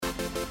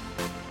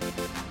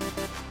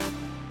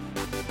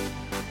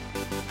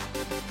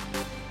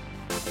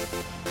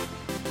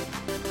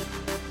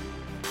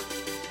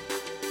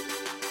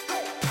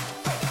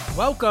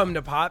Welcome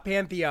to Pop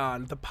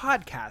Pantheon, the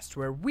podcast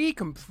where we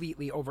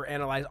completely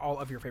overanalyze all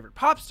of your favorite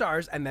pop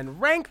stars and then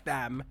rank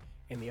them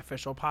in the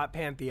official Pop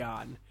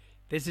Pantheon.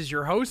 This is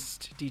your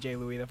host, DJ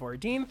Louis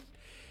XIV,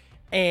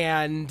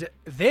 and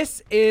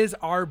this is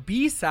our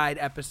B-side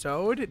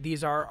episode.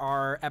 These are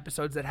our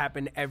episodes that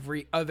happen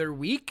every other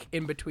week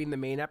in between the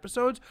main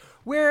episodes,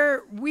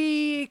 where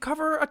we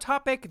cover a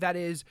topic that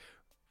is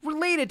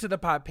related to the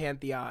Pop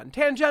Pantheon,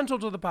 tangential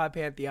to the Pop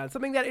Pantheon,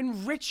 something that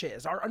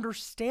enriches our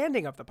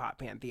understanding of the Pop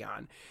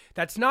Pantheon.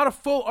 That's not a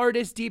full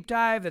artist deep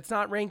dive, that's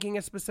not ranking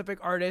a specific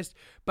artist,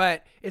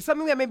 but it's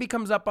something that maybe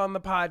comes up on the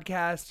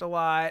podcast a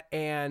lot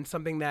and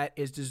something that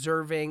is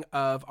deserving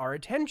of our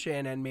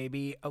attention and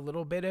maybe a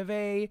little bit of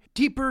a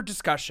deeper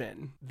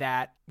discussion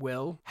that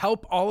will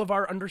help all of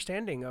our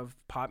understanding of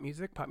pop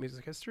music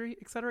history,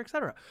 etc.,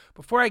 etc.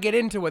 Before I get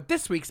into what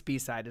this week's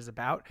B-side is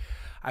about,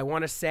 I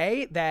want to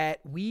say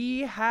that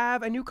we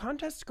have a new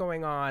contest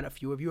going on. A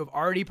few of you have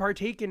already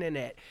partaken in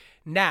it.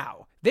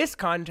 Now, this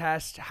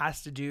contest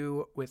has to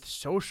do with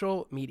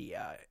social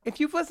media. If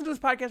you've listened to this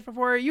podcast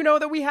before, you know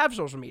that we have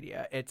social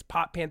media. It's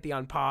Pop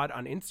Pantheon Pod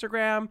on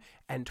Instagram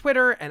and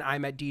Twitter, and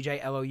I'm at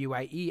DJ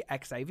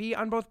LOUIEXIV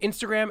on both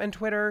Instagram and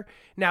Twitter.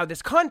 Now,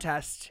 this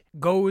contest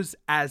goes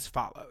as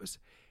follows.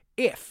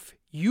 If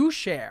you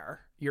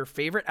share your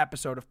favorite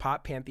episode of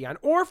Pop Pantheon,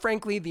 or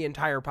frankly, the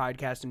entire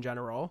podcast in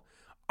general,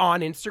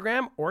 on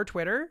Instagram or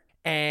Twitter,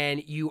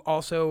 and you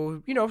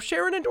also,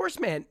 share an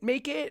endorsement,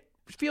 make it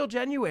feel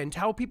genuine,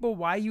 tell people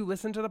why you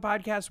listen to the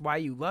podcast, why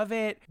you love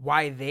it,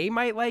 why they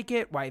might like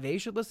it, why they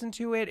should listen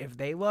to it, if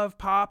they love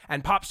pop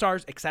and pop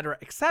stars,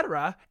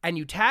 etc., and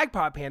you tag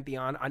Pop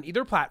Pantheon on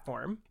either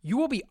platform, you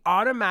will be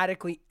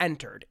automatically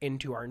entered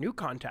into our new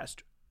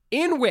contest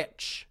in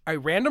which a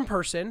random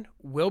person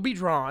will be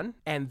drawn,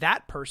 and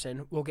that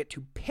person will get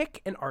to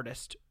pick an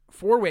artist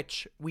for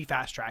which we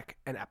fast track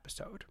an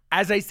episode.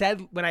 As I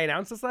said when I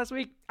announced this last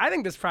week, I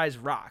think this prize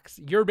rocks.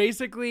 You're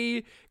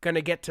basically going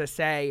to get to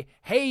say,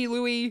 hey,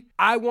 Louis,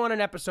 I want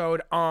an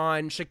episode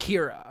on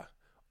Shakira,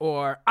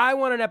 or I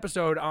want an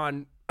episode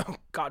on,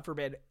 God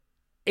forbid,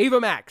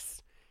 Ava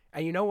Max.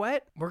 And you know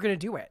what? We're going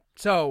to do it.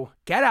 So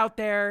get out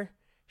there,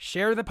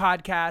 share the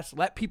podcast,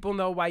 let people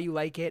know why you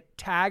like it,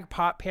 tag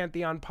Pop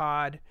Pantheon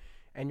Pod,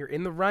 and you're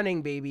in the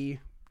running, baby.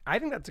 I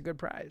think that's a good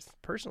prize,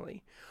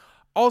 personally.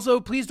 Also,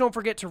 please don't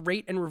forget to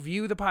rate and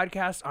review the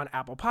podcast on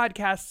Apple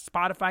Podcasts,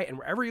 Spotify, and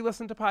wherever you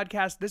listen to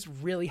podcasts. This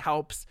really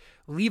helps.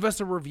 Leave us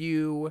a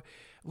review.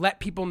 Let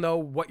people know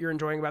what you're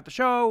enjoying about the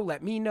show.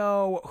 Let me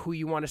know who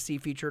you want to see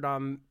featured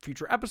on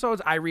future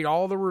episodes. I read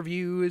all the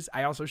reviews.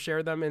 I also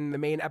share them in the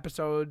main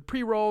episode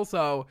pre-roll.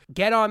 So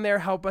get on there.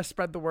 Help us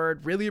spread the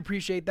word. Really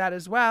appreciate that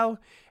as well.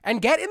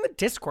 And get in the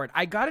Discord.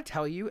 I got to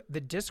tell you,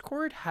 the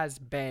Discord has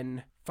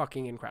been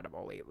fucking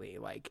incredible lately.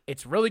 Like,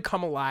 it's really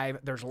come alive.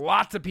 There's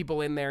lots of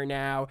people in there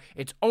now.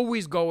 It's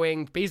always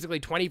going,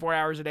 basically 24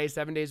 hours a day,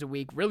 7 days a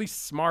week. Really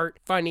smart,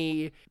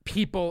 funny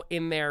people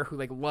in there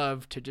who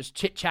love to just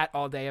chit chat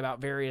all day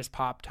about various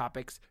pop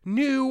topics,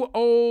 new,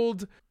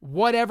 old,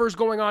 whatever's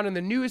going on in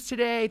the news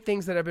today,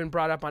 things that have been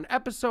brought up on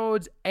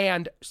episodes.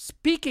 And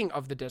speaking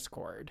of the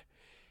Discord,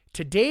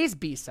 today's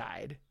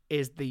B-side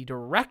is the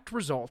direct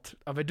result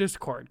of a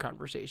Discord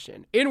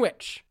conversation in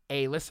which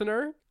a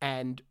listener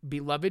and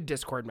beloved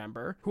Discord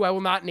member, who I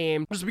will not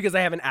name just because I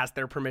haven't asked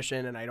their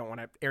permission and I don't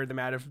want to air them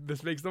out if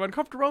this makes them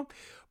uncomfortable,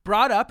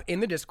 brought up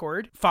in the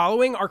Discord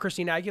following our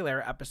Christina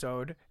Aguilera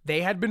episode,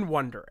 they had been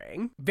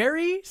wondering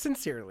very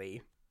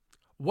sincerely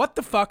what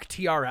the fuck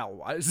TRL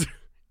was.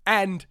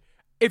 And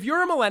if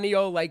you're a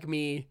millennial like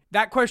me,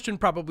 that question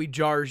probably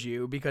jars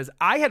you because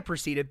I had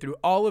proceeded through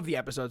all of the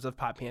episodes of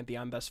Pop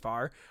Pantheon thus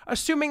far,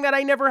 assuming that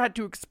I never had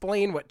to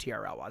explain what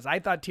TRL was. I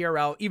thought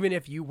TRL, even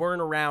if you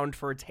weren't around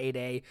for its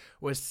heyday,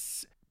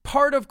 was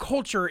part of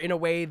culture in a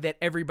way that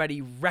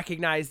everybody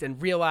recognized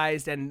and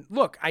realized. And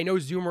look, I know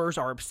Zoomers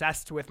are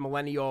obsessed with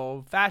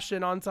millennial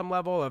fashion on some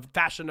level, of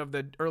fashion of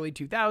the early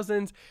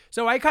 2000s.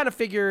 So I kind of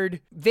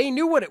figured they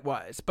knew what it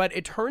was. But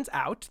it turns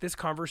out this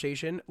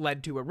conversation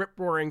led to a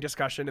rip-roaring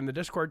discussion in the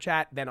Discord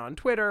chat, then on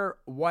Twitter,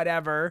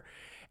 whatever.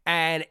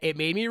 And it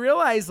made me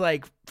realize,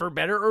 for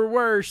better or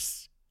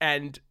worse,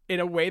 and in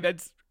a way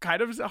that's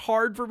kind of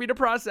hard for me to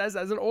process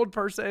as an old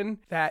person,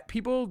 that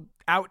people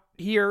out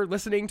here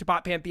listening to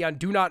Pop Pantheon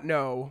do not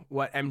know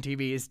what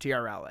MTV's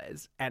TRL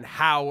is and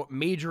how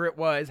major it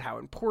was, how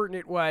important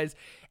it was.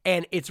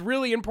 And it's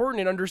really important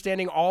in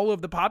understanding all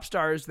of the pop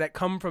stars that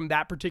come from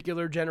that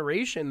particular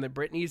generation, the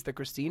Britneys, the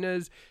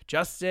Christinas,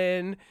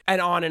 Justin,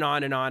 and on and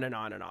on and on and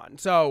on and on.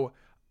 So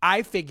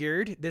I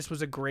figured this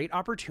was a great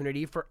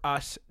opportunity for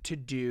us to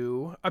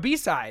do a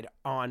B-side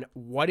on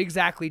what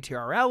exactly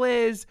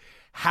TRL is,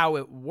 how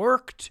it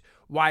worked,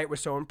 why it was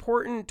so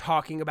important,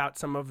 talking about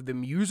some of the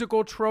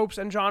musical tropes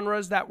and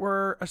genres that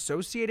were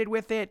associated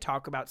with it,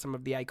 talk about some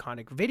of the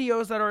iconic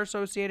videos that are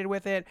associated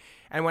with it.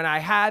 And when I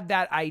had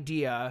that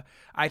idea,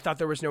 I thought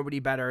there was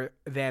nobody better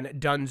than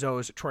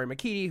Dunzo's Troy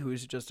McEady,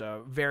 who's just a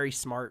very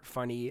smart,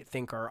 funny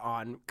thinker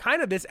on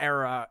kind of this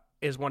era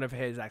is one of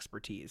his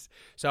expertise.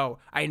 So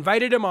I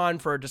invited him on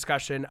for a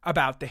discussion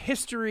about the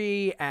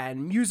history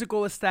and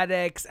musical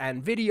aesthetics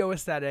and video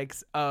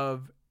aesthetics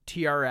of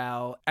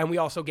TRL, and we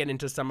also get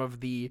into some of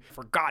the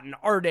forgotten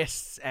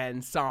artists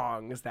and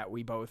songs that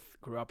we both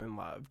grew up and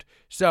loved.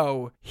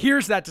 So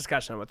here's that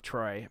discussion with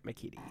Troy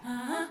McEady.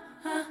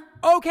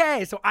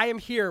 Okay, so I am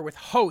here with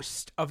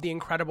host of the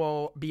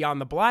incredible Beyond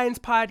the Blinds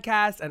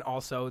podcast and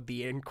also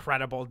the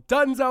incredible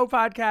Dunzo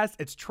podcast.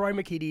 It's Troy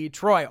McEady.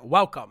 Troy,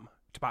 welcome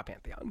to Pop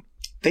Pantheon.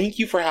 Thank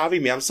you for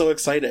having me. I'm so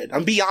excited.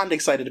 I'm beyond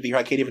excited to be here.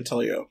 I can't even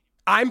tell you.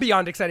 I'm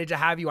beyond excited to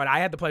have you on. I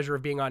had the pleasure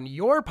of being on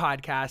your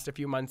podcast a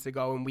few months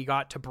ago, and we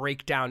got to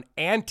break down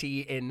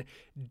Anti in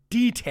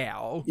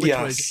detail, which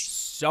was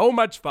so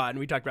much fun.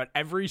 We talked about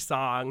every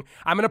song.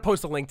 I'm going to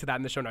post a link to that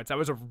in the show notes. That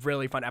was a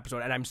really fun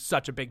episode, and I'm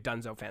such a big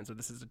Dunzo fan, so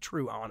this is a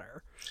true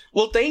honor.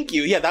 Well, thank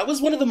you. Yeah, that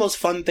was one of the most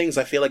fun things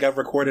I feel like I've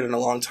recorded in a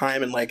long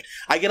time, and like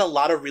I get a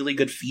lot of really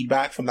good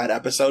feedback from that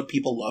episode.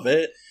 People love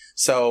it.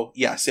 So,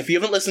 yes, if you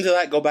haven't listened to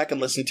that, go back and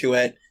listen to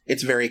it.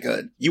 It's very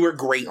good. You were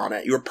great on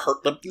it. You were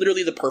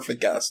literally the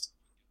perfect guest.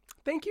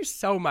 Thank you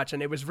so much.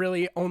 And it was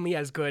really only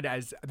as good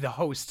as the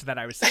host that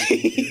I was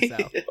speaking to.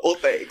 So. Well,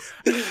 thanks.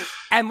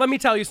 And let me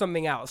tell you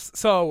something else.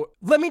 So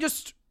let me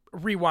just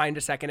rewind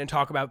a second and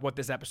talk about what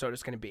this episode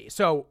is going to be.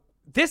 So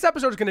this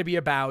episode is going to be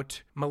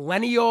about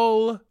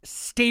millennial,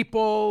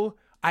 staple,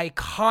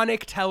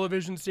 iconic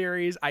television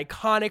series,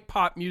 iconic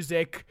pop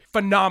music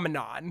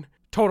phenomenon,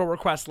 Total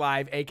Request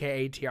Live,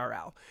 aka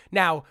TRL.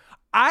 Now,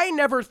 I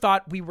never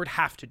thought we would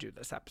have to do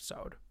this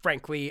episode.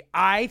 Frankly,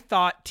 I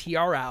thought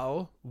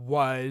TRL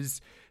was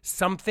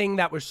something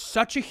that was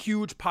such a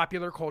huge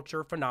popular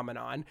culture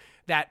phenomenon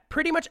that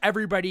pretty much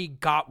everybody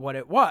got what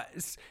it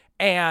was.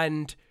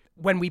 And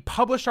when we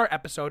published our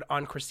episode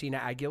on Christina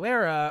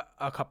Aguilera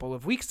a couple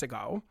of weeks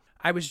ago,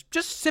 I was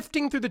just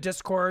sifting through the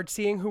Discord,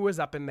 seeing who was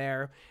up in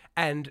there,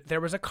 and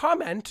there was a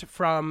comment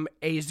from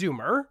a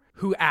Zoomer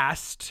who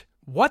asked,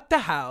 "What the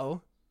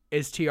hell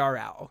is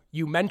TRL?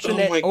 You mention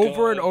it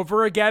over and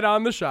over again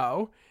on the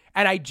show,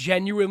 and I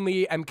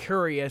genuinely am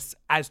curious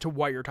as to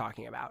what you're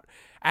talking about."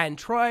 And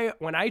Troy,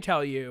 when I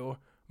tell you,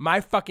 my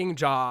fucking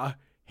jaw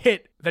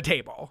hit the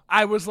table.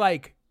 I was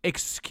like,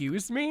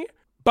 excuse me?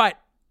 But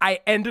I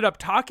ended up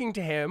talking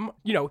to him.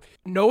 You know,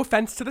 no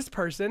offense to this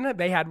person.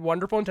 They had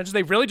wonderful intentions.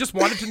 They really just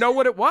wanted to know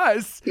what it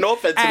was. No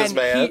offense to this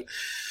man.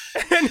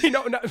 And, you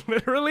know,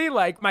 literally,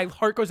 like, my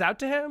heart goes out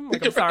to him.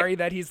 Like, I'm sorry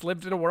that he's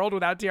lived in a world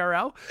without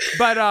TRL.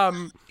 But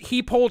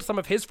he polled some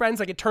of his friends.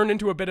 Like, it turned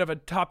into a bit of a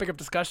topic of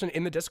discussion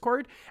in the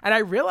Discord. And I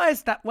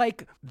realized that,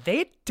 like,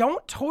 they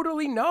don't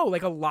totally know.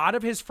 Like, a lot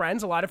of his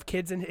friends, a lot of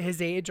kids in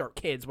his age, or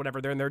kids,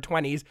 whatever, they're in their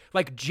 20s,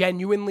 like,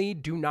 genuinely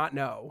do not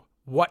know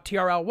what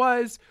TRL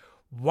was,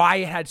 why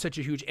it had such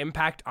a huge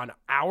impact on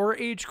our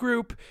age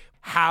group,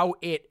 how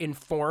it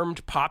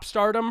informed pop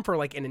stardom for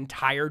like an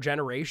entire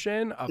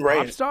generation of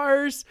pop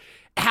stars,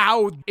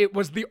 how it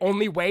was the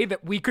only way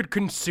that we could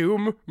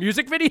consume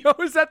music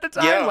videos at the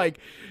time. Yeah. Like,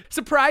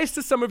 surprise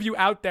to some of you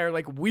out there,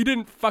 like, we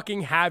didn't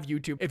fucking have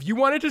YouTube. If you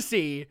wanted to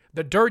see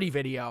the Dirty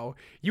video,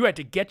 you had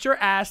to get your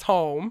ass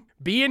home,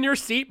 be in your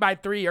seat by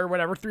 3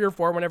 or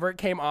 4, whenever it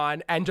came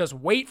on, and just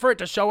wait for it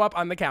to show up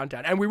on the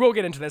countdown. And we will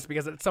get into this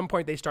because at some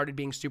point they started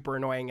being super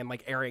annoying and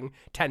like airing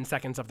 10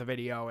 seconds of the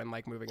video and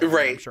like moving on.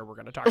 Right. I'm sure we're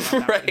going to talk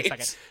about that in a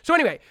second. So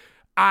anyway,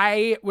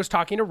 I was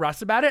talking to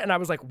Russ about it, and I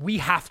was like, we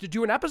have to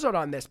do an episode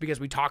on this because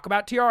we talk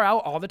about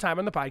TRL all the time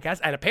on the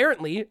podcast, and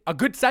apparently a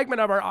good segment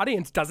of our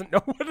audience doesn't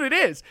know what it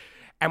is.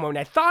 And when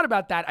I thought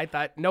about that, I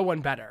thought no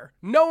one better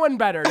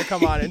to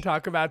come on and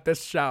talk about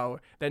this show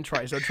than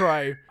Troy. So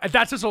Troy,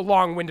 that's just a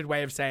long-winded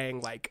way of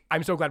saying, like,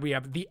 I'm so glad we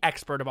have the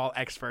expert of all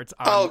experts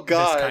on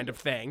this kind of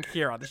thing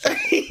here on the show.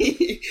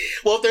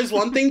 Well, if there's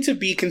one thing to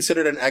be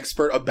considered an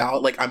expert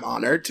about, like, I'm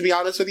honored, to be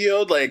honest with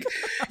you. Like,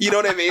 you know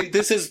what I mean?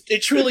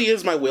 It truly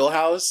is my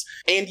wheelhouse.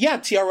 And yeah,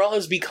 TRL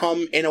has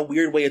become, in a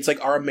weird way, it's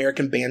like our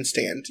American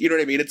Bandstand. You know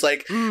what I mean? It's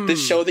like the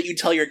show that you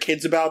tell your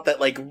kids about that,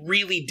 like,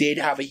 really did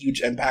have a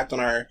huge impact on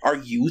our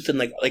youth and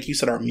like you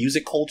said, our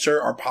music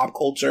culture, our pop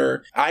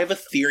culture. I have a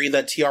theory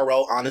that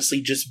TRL honestly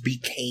just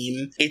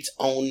became its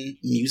own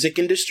music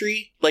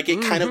industry. Like,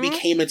 it kind of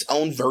became its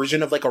own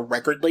version of like a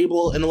record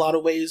label in a lot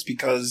of ways,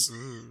 because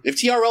if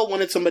TRL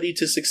wanted somebody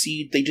to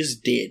succeed, they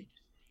just did.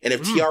 And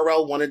if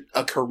TRL wanted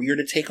a career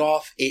to take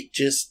off, it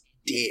just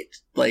did.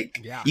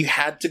 Like, you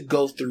had to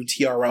go through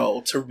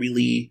TRL to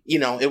really, you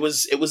know, it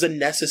was a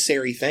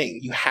necessary thing.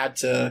 You had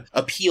to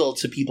appeal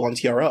to people on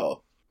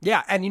TRL.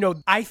 Yeah, and you know,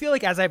 I feel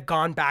like as I've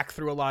gone back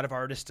through a lot of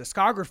artist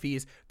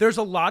discographies, there's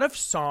a lot of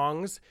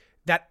songs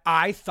that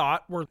I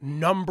thought were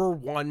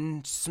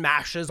 #1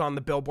 smashes on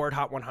the Billboard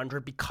Hot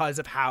 100 because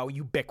of how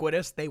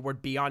ubiquitous they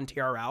would be on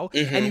TRL.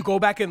 And you go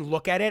back and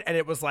look at it, and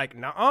it was like,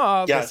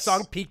 nuh-uh, this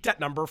song peaked at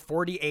number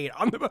 48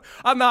 on the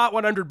Hot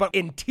 100, but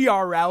in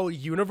TRL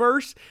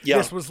universe,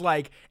 this was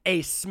like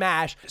a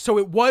smash. So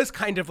it was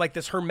kind of like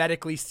this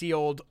hermetically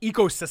sealed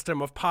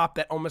ecosystem of pop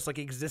that almost like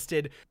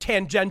existed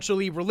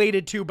tangentially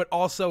related to, but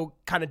also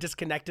kind of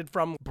disconnected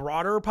from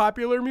broader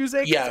popular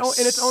music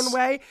in its own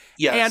way.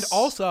 And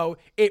also,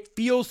 it it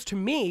feels to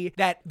me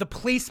that the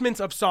placements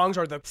of songs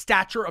or the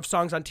stature of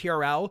songs on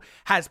TRL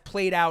has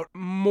played out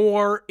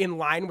more in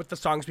line with the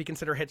songs we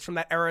consider hits from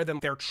that era than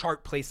their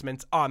chart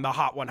placements on the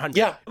Hot 100.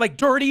 Yeah. Like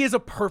Dirty is a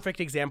perfect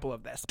example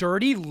of this.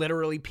 Dirty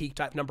literally peaked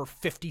at number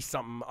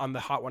 50-something on the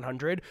Hot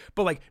 100,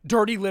 but like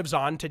Dirty lives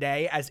on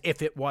today as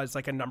if it was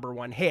like a number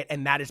one hit,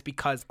 and that is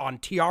because on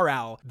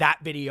TRL, that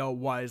video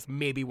was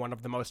maybe one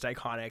of the most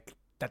iconic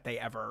that they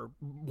ever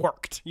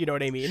worked. You know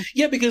what I mean?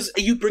 Yeah, because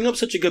you bring up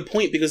such a good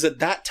point, because at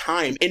that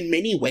time, in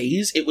many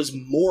ways, it was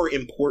more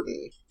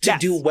important to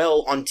do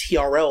well on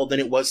TRL than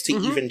it was to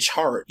even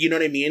chart. You know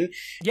what I mean?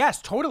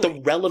 Yes, totally.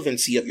 The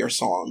relevancy of your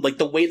song, like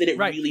the way that it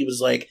really was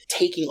like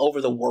taking over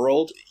the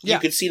world, you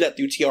could see that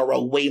through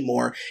TRL way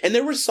more. And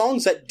there were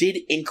songs that did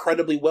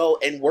incredibly well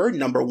and were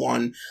number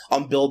one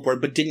on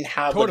Billboard, but didn't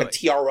have like a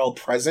TRL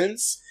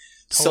presence.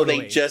 So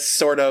they just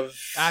sort of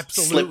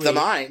slipped the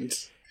mind.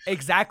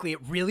 Exactly. It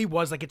really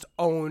was like its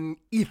own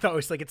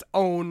ethos, like its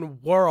own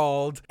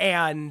world.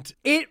 And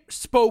it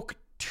spoke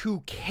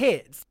to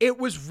kids. It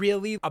was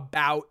really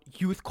about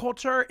youth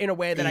culture in a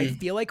way that I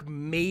feel like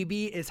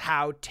maybe is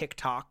how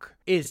TikTok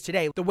is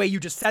today. The way you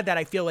just said that,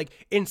 I feel like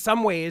in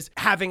some ways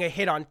having a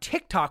hit on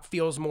TikTok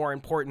feels more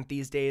important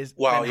these days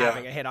than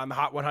having a hit on the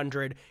Hot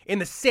 100, in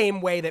the same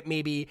way that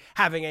maybe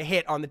having a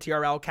hit on the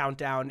TRL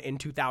countdown in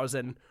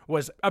 2000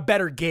 was a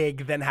better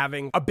gig than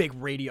having a big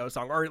radio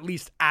song, or at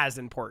least as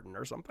important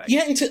or something.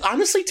 Yeah, and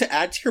honestly, to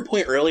add to your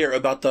point earlier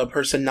about the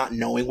person not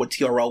knowing what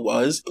TRL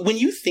was, when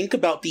you think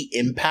about the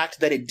impact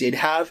that it did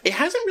have, it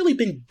hasn't really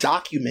been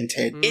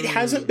documented. It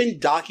hasn't been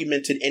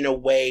documented in a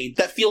way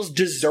that feels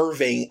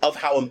deserving of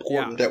how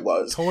important it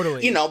was.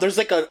 Totally. You know, there's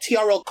like a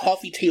TRL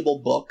coffee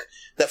table book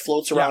that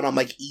floats around on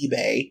like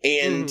eBay,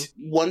 and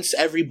once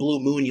every blue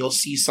moon you'll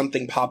see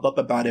something pop up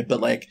about it, but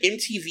like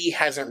MTV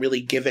hasn't really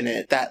given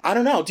it that. I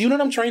don't know. Do you know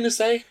what I'm trying to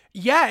say?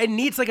 Yeah, it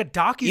needs like a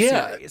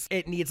docuseries.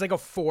 It needs like a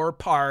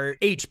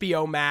 4-part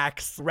HBO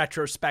Max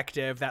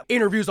retrospective that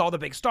interviews all the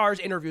big stars,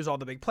 interviews all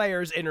the big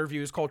players,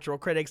 interviews cultural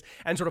critics,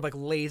 and sort of like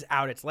lays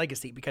out its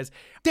legacy, because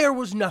there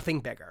was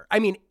nothing bigger. I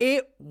mean,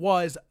 it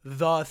was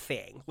the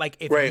thing. Like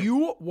if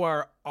you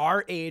were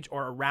our age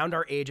or around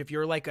our age, if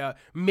you're like a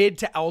mid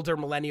to elder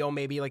millennial,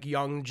 maybe like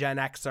young Gen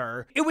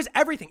Xer, it was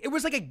everything. It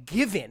was like a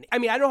given. I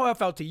mean, I don't know how it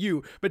felt to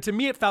you, but to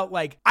me it felt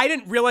like I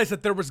didn't realize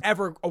that there was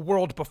ever a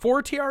world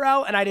before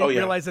TRL, and I didn't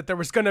realize that there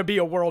was going to be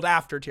a world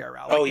after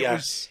TRL.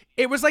 Like,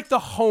 it was like the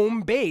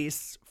home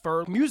base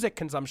for music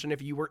consumption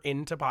if you were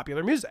into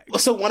popular music.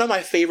 So one of my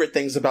favorite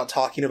things about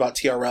talking about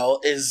TRL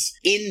is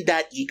in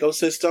that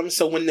ecosystem.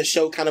 So when the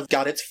show kind of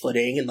got its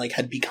footing and like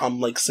had become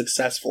like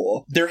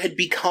successful, there had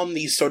become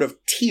these sort of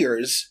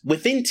tiers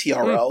within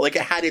TRL. Like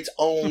it had its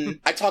own,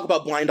 I talk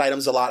about blind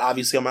items a lot,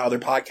 obviously, on my other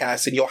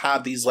podcasts, and you'll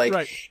have these like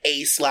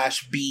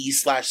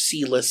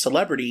A/B/C list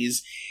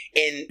celebrities.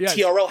 And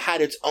TRL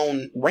had its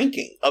own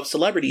ranking of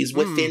celebrities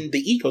within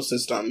the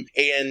ecosystem.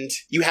 And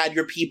you had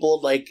your people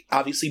like,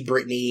 obviously,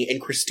 Britney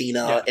and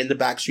Christina and the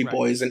Backstreet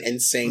Boys and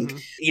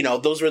NSYNC. You know,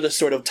 those were the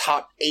sort of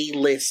top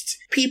A-list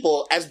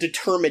people as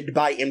determined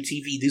by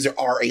MTV. These are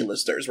our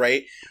A-listers,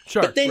 right?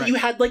 Sure. But then you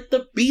had like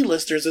the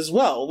B-listers as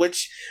well,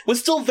 which was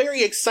still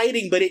very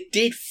exciting, but it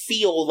did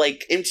feel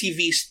like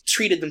MTV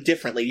treated them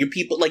differently. Your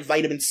people like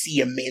Vitamin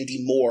C and Mandy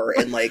Moore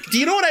and like, do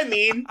you know what I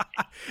mean?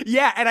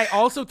 Yeah, and I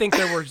also think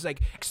there was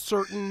like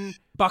certain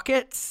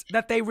buckets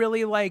that they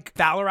really like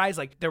valorized.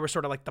 Like there was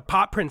sort of like the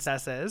pop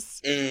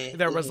princesses,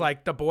 there was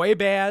like the boy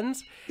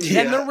bands,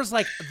 and there was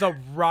like the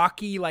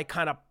rocky like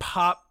kind of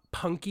pop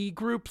punky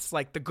groups,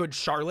 like the Good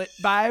Charlotte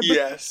vibe.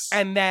 Yes.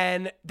 And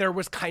then there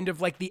was kind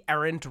of like the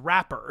errant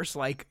rappers,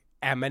 like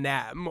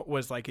Eminem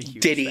was like a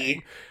huge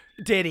thing.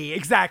 Diddy,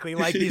 exactly.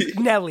 Like these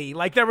Nelly.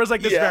 Like there was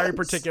like this very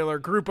particular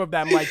group of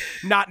them, like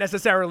not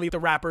necessarily the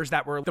rappers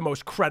that were the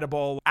most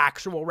credible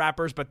actual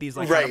rappers, but these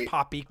like kind of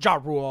poppy Ja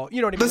Rule.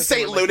 You know what I mean? The like,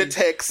 Saint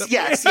Lunatics. Like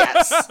yes.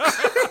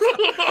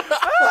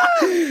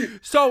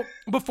 So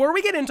before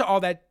we get into all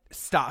that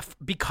stuff,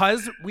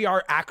 because we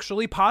are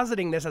actually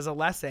positing this as a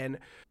lesson,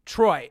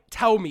 Troy,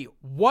 tell me,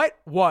 what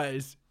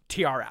was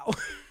TRL?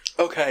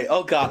 Okay.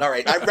 Oh, God. All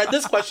right. I've read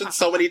this question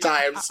so many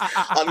times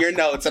on your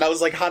notes, and I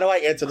was like, how do I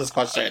answer this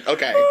question?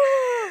 Okay.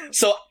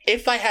 So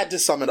if I had to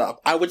sum it up,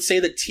 I would say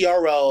that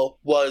TRL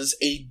was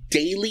a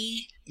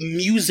daily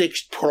music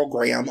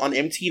program on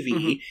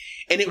MTV,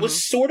 and it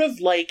was sort of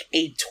like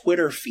a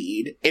Twitter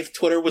feed, if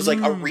Twitter was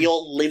like a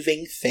real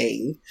living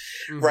thing,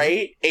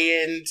 right?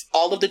 And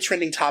all of the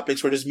trending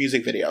topics were just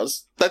music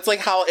videos. That's like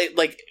how it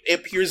like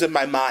appears in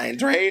my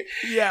mind, right?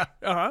 Yeah.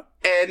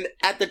 And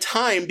at the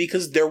time,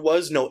 because there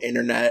was no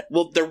internet,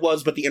 well, there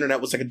was, but the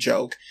internet was like a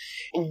joke,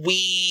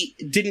 we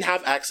didn't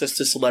have access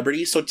to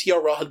celebrities, so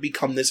TRL had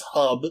become this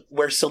hub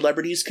where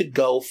celebrities could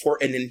go for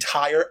an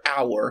entire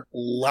hour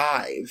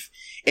live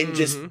and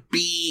just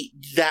be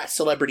that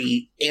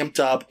celebrity, amped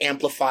up,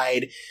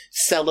 amplified,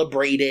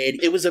 celebrated.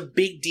 It was a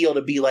big deal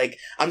to be like,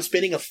 I'm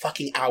spending a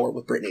fucking hour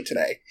with Britney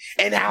today.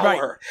 An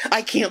hour!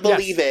 I can't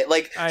believe it.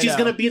 Like, she's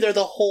gonna be there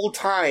the whole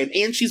time,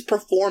 and she's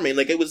performing.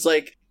 Like, it was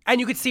like, And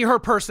you could see her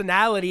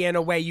personality in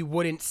a way you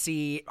wouldn't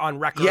see on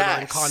record or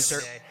in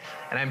concert.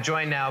 And I'm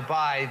joined now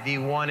by the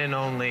one and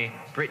only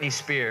Britney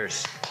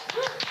Spears.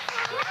 Thank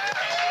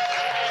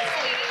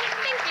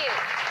you.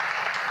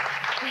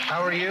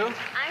 How are you?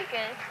 I'm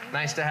good.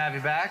 Nice to have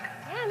you back.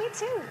 Yeah, me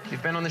too.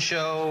 You've been on the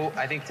show,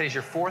 I think today's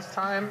your 4th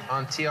time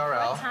on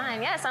TRL. What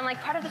time? Yes, I'm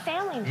like part of the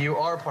family. You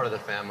are part of the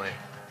family.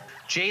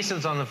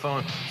 Jason's on the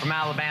phone from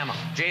Alabama.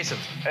 Jason.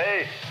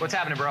 Hey. What's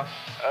happening, bro?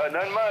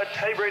 Nothing much.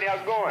 Hey, Brittany,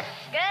 how's it going?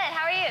 Good,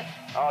 how are you?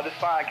 Oh, just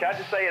fine. Can I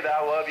just say that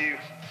I love you?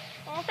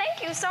 Well,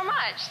 thank you so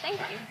much. Thank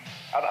you.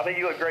 I think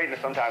you look great in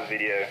the Sometimes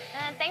video.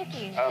 Thank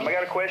you. I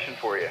got a question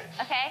for you.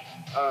 Okay.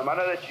 I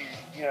know that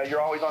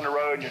you're always on the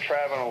road and you're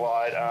traveling a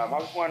lot. I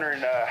was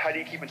wondering, how do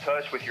you keep in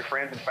touch with your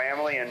friends and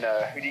family, and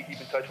who do you keep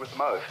in touch with the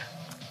most?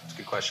 That's a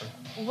good question.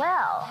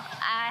 Well,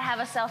 I have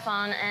a cell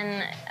phone,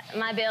 and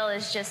my bill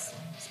is just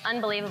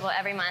unbelievable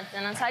every month.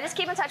 And so I just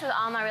keep in touch with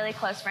all my really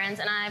close friends,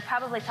 and I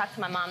probably talk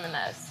to my mom the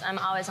most. I'm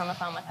always on the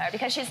phone with her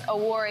because she's a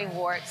worry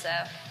wart, so...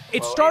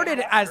 It started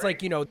as like,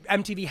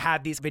 MTV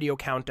had these video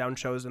countdown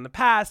shows in the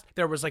past.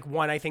 There was like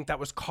one, I think, that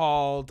was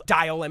called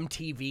Dial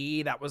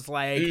MTV. That was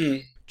like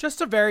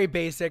just a very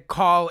basic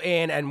call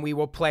in and we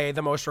will play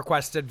the most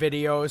requested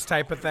videos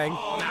type of thing.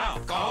 Call now,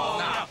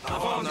 the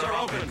phones are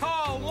open.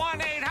 Call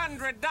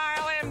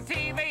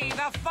 1-800-DIAL-MTV,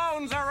 the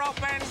phones are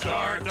open.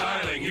 Start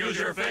dialing, use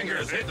your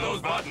fingers, hit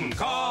those buttons.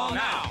 Call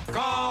now,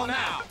 call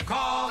now,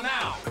 call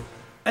now.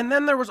 And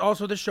then there was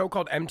also the show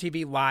called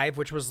MTV Live,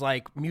 which was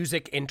like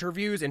music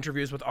interviews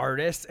with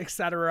artists,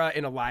 etc.,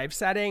 in a live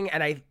setting.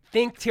 And I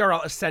think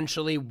TRL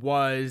essentially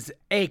was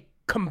a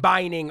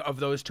combining of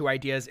those two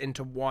ideas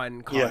into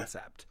one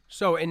concept.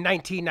 So in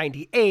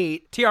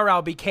 1998,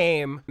 TRL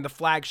became the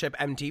flagship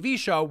MTV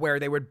show where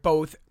they would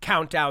both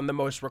count down the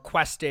most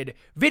requested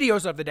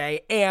videos of the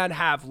day and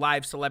have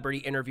live celebrity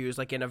interviews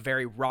like in a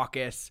very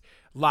raucous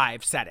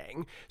live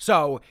setting.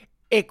 So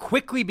it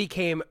quickly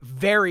became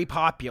very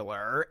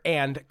popular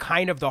and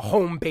kind of the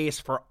home base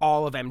for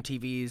all of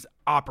MTV's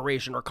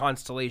operation or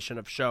constellation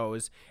of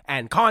shows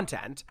and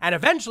content. And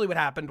eventually what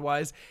happened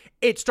was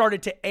it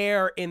started to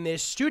air in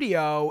this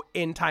studio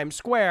in Times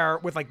Square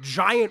with like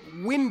giant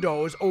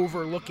windows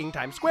overlooking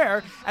Times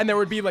Square. And there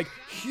would be like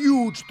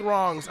huge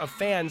throngs of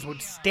fans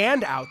would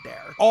stand out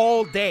there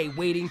all day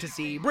waiting to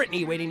see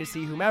Britney, waiting to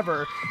see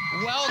whomever.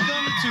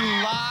 Welcome to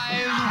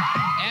Live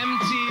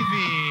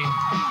MTV.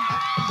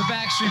 The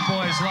Backstreet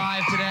Boys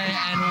live today,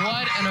 and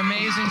what an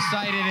amazing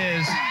sight it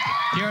is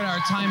here at our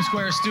Times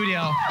Square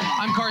studio.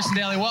 I'm Carson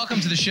Daly. Welcome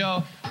to the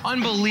show.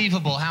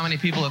 Unbelievable how many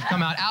people have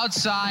come out.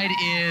 Outside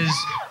is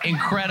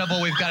incredible.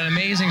 We've got an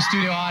amazing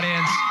studio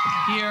audience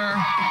here,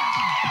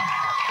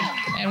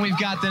 and we've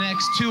got the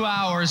next 2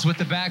 hours with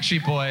the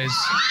Backstreet Boys.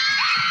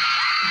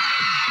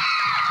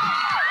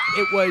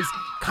 It was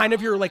kind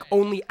of your like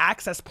only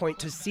access point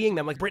to seeing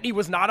them. Like Britney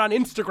was not on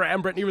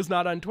Instagram. Britney was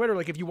not on Twitter.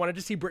 Like if you wanted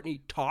to see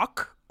Britney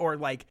talk or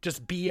like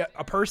just be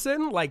a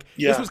person, like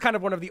this was kind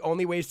of one of the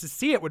only ways to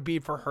see it would be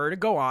for her to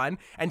go on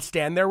and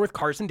stand there with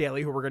Carson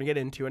Daly, who we're going to get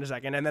into in a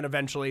second, and then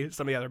eventually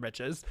some of the other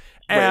bitches,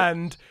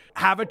 and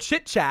have a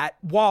chit chat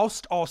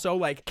whilst also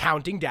like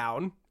counting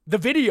down the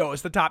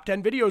videos, the top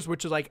 10 videos,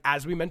 which is like,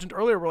 as we mentioned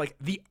earlier, were like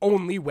the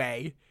only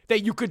way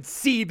that you could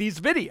see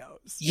these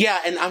videos. Yeah,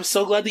 and I'm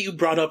so glad that you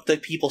brought up the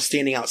people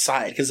standing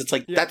outside, because it's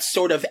like, that's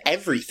sort of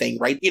everything,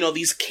 right?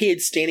 These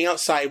kids standing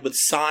outside with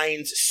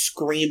signs,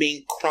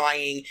 screaming,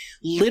 crying,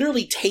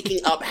 literally taking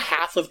up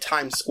half of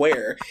Times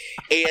Square.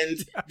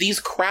 And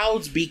these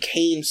crowds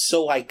became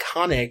so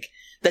iconic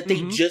that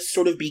they just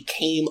sort of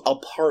became a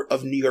part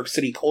of New York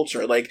City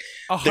culture. Like,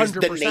 there's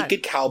the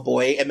naked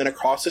cowboy, and then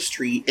across the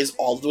street is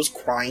all of those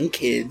crying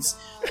kids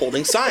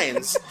holding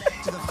signs.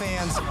 To the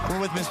fans, we're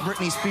with Miss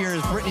Britney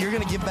Spears. Britney, you're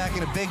going to give back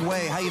in a big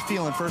way. How you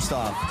feeling, first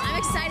off? I'm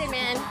excited,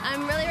 man.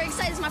 I'm really, really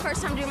excited. It's my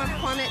first time doing my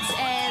performance,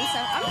 and so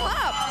I'm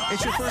pumped.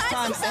 It's your first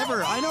time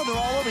ever. I know,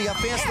 they're all over. You got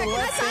fans to the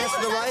left, fans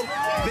to the right.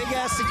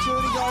 Big-ass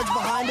security guards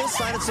behind us,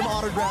 signing some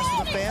autographs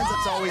for the fans.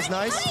 That's always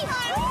nice.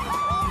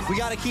 We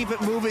got to keep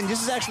it moving.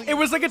 This is actually... It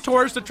was like a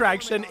tourist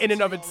attraction in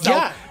and of itself.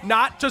 Yeah.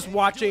 Not just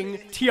watching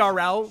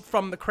TRL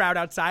from the crowd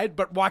outside,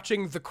 but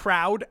watching the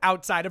crowd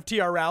outside of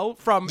TRL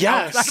from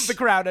outside of the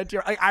crowd at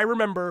TRL. Like, I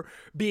remember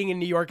being in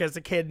New York as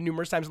a kid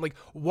numerous times and like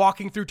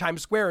walking through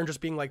Times Square and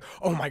just being like,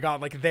 oh my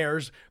God, like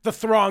there's the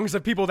throngs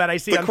of people that I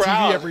see on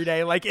TV every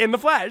day, like in the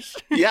flesh.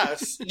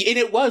 Yes. And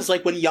it was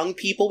like when young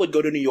people would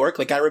go to New York,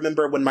 like I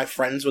remember when my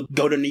friends would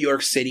go to New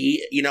York City,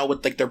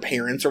 with like their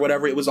parents or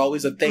whatever, it was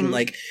always a thing.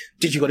 Like,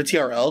 did you go to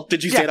TRL?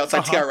 Did you stand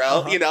outside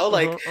TRL?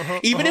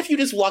 Even if you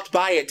just walked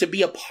by it, to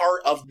be a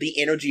part of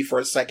the energy for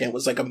a second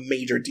was like a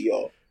major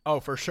deal. Oh,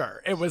 for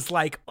sure. It was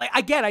like,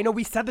 again, I know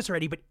we said this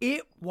already, but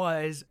it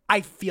was,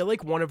 I feel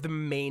like one of the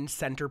main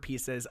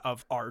centerpieces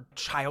of our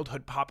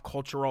childhood pop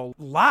cultural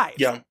lives.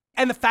 Yeah.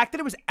 And the fact that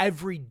it was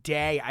every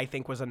day, I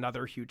think, was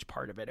another huge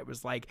part of it. It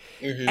was like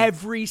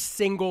every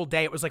single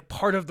day, it was like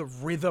part of the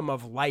rhythm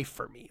of life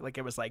for me. Like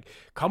it was like,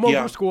 come home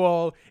from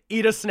school,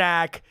 eat a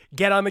snack,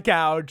 get on the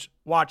couch,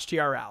 watch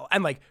TRL.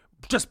 And like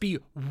just be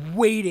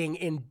waiting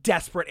in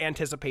desperate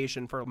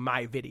anticipation for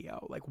my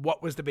video. Like,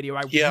 what was the video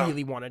I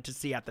really wanted to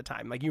see at the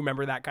time? Like, you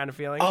remember that kind of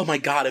feeling? Oh my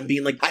God, and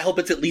being like, I hope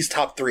it's at least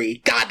top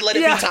 3. God, let it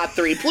be top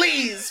 3,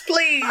 please,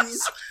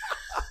 please.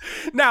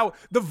 Now,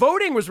 the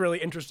voting was really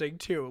interesting,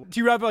 too. Do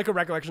you have, like, a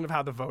recollection of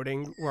how the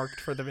voting worked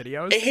for the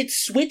videos? It had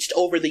switched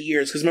over the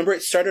years, because remember,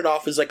 it started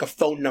off as, like, a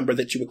phone number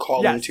that you would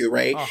call into,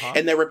 right? Uh-huh.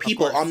 And there were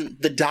people on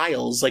the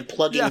dials, like,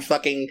 plugging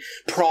fucking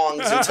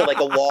prongs into, like,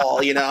 a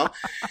wall, you know?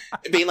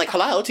 Being like,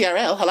 hello,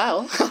 TRL,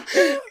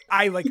 hello.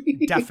 I, like,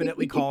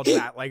 definitely called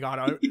that, like, on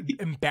an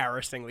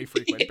embarrassingly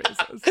frequent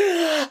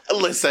basis.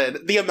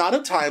 Listen, the amount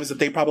of times that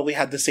they probably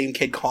had the same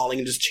kid calling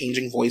and just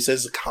changing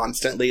voices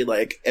constantly,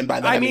 like, and by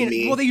that I mean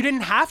me. Well, you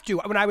didn't have to.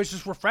 When I was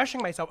just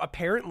refreshing myself,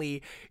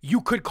 apparently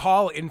you could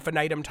call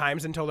infinitum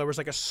times until there was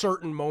like a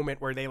certain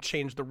moment where they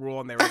changed the rule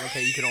and they were like,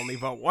 okay, you can only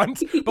vote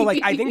once. But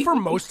like, I think for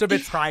most of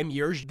its prime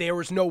years, there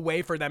was no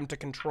way for them to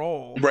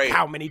control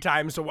how many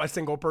times a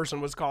single person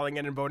was calling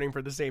in and voting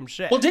for the same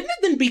shit. Well, didn't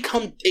it then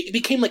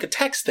became like a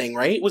text thing,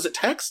 right? Was it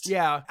text?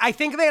 Yeah. I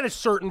think they at a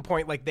certain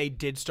point, like they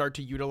did start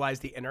to utilize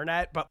the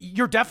internet, but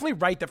you're definitely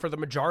right that for the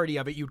majority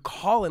of it, you'd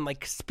call and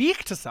like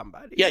speak to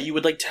somebody. Yeah, you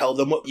would like tell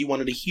them what you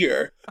wanted to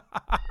hear.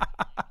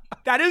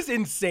 That is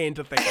insane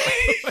to think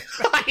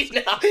about. I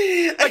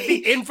know. Like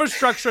the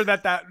infrastructure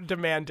that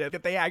demanded,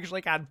 that they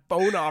actually had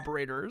phone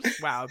operators.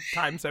 Wow,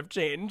 times have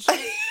changed.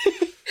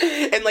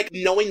 And like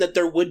knowing that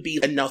there would be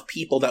enough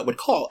people that would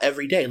call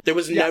every day. There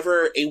was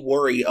never a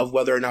worry of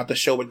whether or not the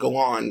show would go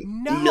on.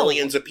 No.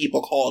 Millions of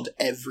people called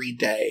every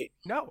day.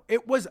 No,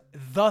 it was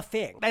the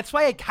thing. That's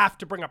why I have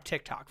to bring up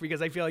TikTok,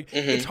 because I feel like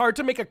it's hard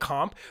to make a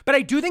comp. But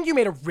I do think you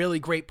made a really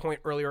great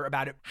point earlier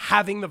about it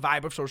having the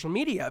vibe of social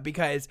media,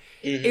 because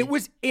it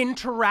was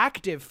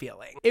interactive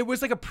feeling. It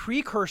was like a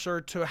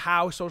precursor to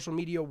how social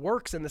media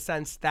works, in the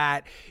sense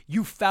that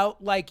you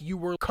felt like you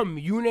were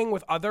communing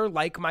with other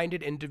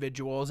like-minded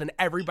individuals, and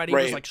everybody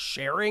was like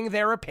sharing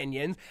their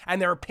opinions, and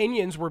their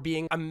opinions were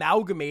being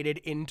amalgamated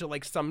into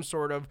like some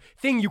sort of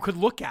thing you could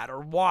look at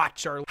or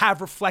watch or have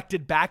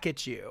reflected back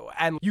at you.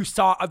 And you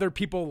saw other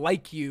people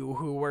like you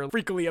who were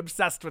freakily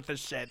obsessed with this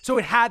shit. So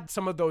it had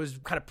some of those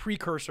kind of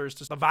precursors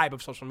to the vibe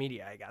of social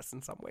media, I guess,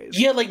 in some ways.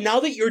 Yeah, like now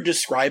that you're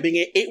describing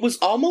it, it was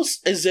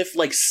almost as if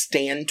like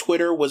Stan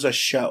Twitter was a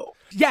show.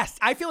 Yes,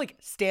 I feel like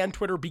Stan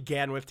Twitter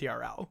began with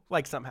TRL,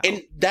 like somehow.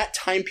 In that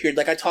time period,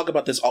 like I talk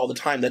about this all the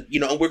time, that,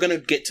 you know, and we're going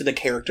to get to the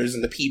characters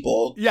and the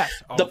people. Yes.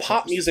 The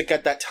pop music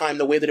at that time,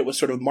 the way that it was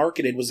sort of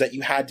marketed was that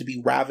you had to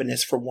be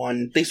ravenous for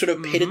one. They sort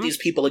of pitted these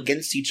people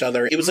against each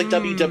other. It was like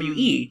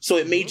WWE. So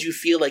it made you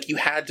feel like you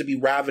had to be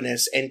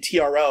ravenous, and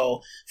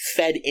TRL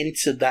fed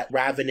into that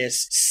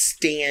ravenous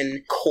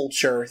Stan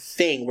culture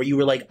thing where you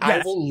were like,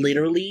 I will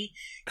literally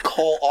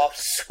call off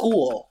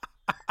school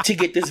to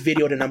get this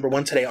video to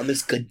 #1 today on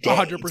this good day.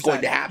 100%. It's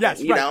going to happen, yes,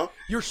 you know?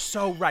 You're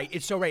so right.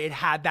 It's so right. It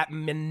had that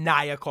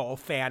maniacal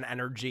fan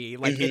energy.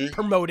 Like, it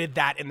promoted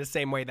that in the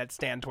same way that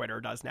Stan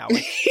Twitter does now.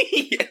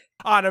 Like,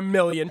 on a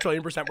million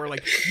trillion %, where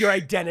like your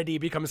identity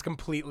becomes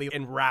completely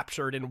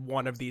enraptured in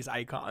one of these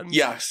icons.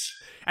 Yes.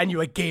 And you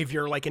like gave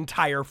your like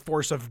entire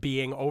force of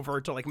being over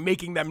to like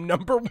making them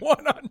 #1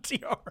 on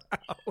TRL.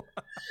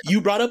 You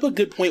brought up a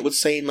good point with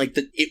saying like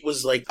that it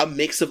was like a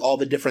mix of all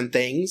the different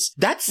things.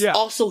 That's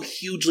also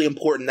hugely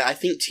important. That I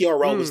think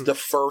TRL was the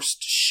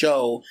first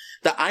show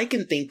that I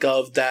can think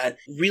of that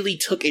really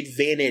took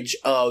advantage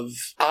of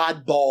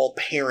oddball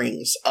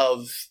pairings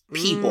of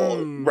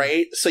people,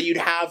 right? So you'd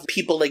have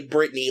people like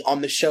Britney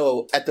on the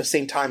show at the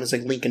same time as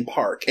like Linkin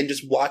Park, and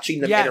just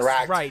watching them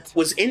interact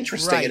was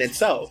interesting in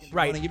itself.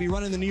 Right. You'll be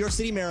running the New York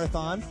City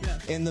Marathon,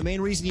 and the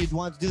main reason you'd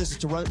want to do this is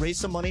to raise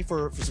some money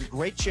for some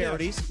great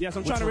charities. Yes,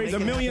 I'm trying to raise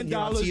 $1 million.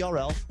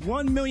 TRL.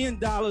 $1 million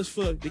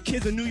for the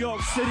kids of New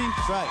York City.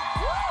 That's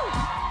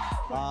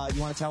right.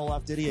 You want a towel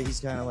off Diddy? He's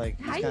kind of like...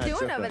 How you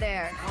doing over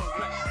there? You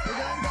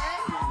doing good?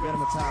 Get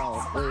him a towel.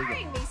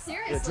 Inspiring me,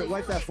 seriously. Yeah,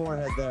 wipe that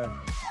forehead there.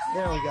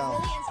 There we go.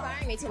 Really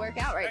inspiring me to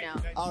work out right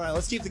now. All right,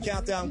 let's keep the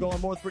countdown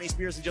going. More with Britney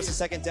Spears in just a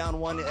second. Down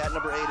 1 at #8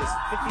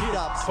 is 50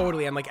 ups.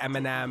 Totally, and like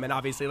Eminem, and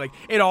obviously like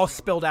it all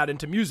spilled out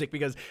into music,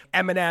 because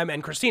Eminem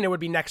and Christina would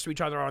be next to each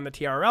other on the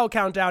TRL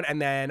countdown,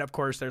 and then of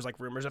course there's like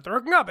rumors that they're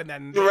hooking up, and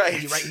then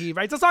he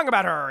writes a song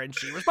about her, and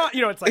she responds.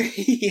 You know, it's like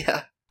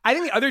I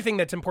think the other thing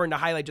that's important to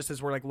highlight, just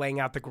as we're like laying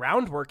out the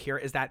groundwork here,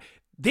 is that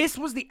this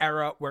was the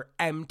era where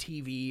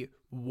MTV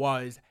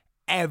was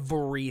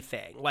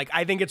everything. Like,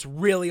 I think it's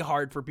really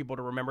hard for people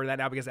to remember that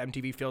now, because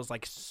MTV feels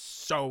like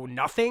so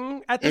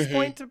nothing at this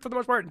point for the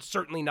most part, and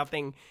certainly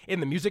nothing in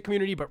the music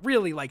community, but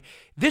really like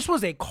this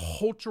was a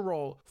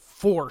cultural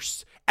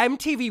force.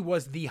 MTV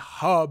was the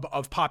hub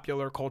of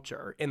popular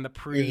culture in the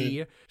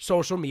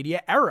pre-social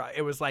media era.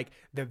 It was like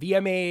the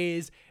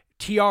VMAs,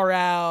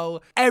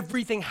 TRL,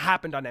 everything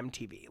happened on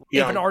MTV.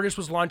 Yeah. If an artist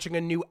was launching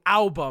a new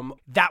album,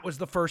 that was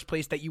the first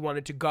place that you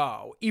wanted to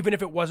go. Even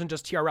if it wasn't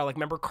just TRL. Like,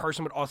 remember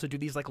Carson would also do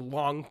these like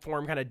long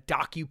form kind of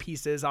docu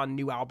pieces on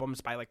new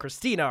albums by like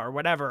Christina or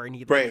whatever. And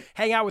he'd like,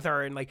 hang out with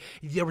her. And like,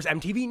 there was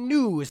MTV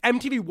News.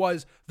 MTV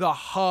was the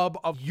hub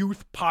of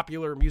youth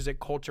popular music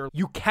culture.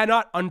 You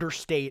cannot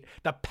understate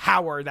the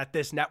power that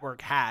this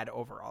network had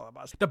over all of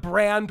us. The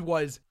brand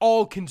was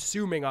all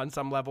consuming on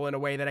some level in a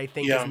way that I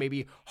think is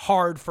maybe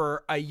hard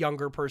for a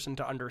younger person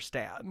to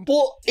understand.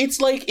 Well,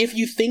 it's like, if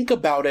you think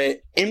about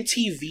it,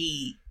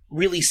 MTV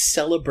really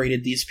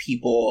celebrated these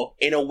people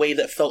in a way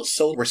that felt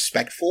so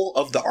respectful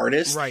of the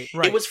artist. Right.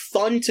 It was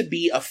fun to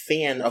be a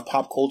fan of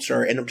pop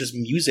culture and of just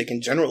music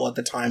in general at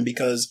the time,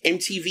 because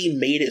MTV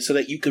made it so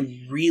that you could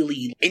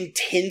really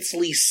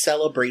intensely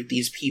celebrate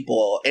these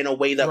people in a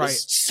way that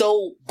was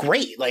so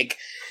great. Like,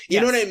 you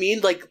know what I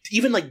mean? Like,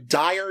 even like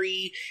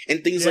Diary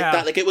and things like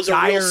that. Like, it was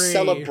a real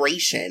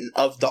celebration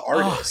of the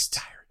artist.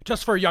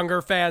 Just for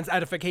younger fans'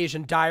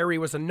 edification, Diary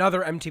was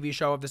another MTV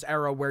show of this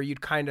era where you'd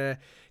kind of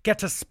get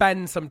to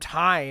spend some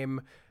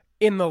time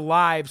in the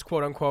lives,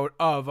 quote unquote,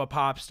 of a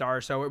pop star.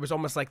 So it was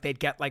almost like they'd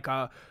get like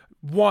a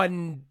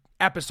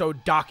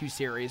 1-episode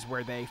docuseries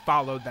where they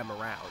followed them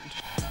around.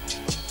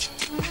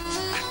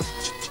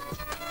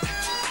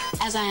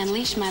 As I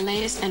unleash my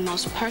latest and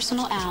most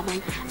personal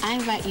album, I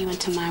invite you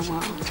into my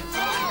world.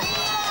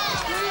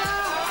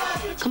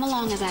 Come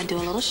along as I do a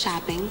little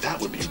shopping. That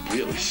would be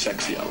really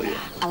sexy,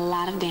 Aaliyah. A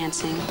lot of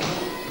dancing.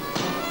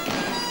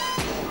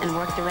 And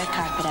work the red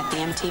carpet at the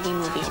MTV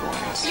Movie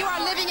Awards. You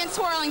are living and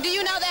twirling. Do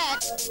you know that?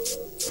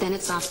 Then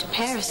it's off to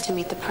Paris to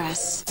meet the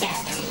press.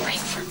 Yes, they're great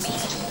for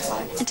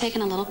me. And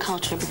taking a little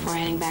culture before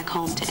heading back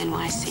home to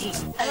NYC.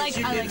 I like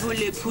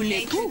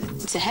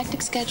It's a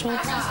hectic schedule,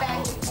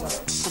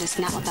 but it's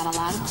not without a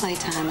lot of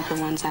playtime with the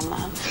ones I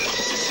love.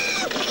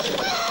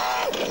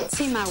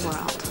 See my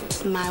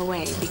world, my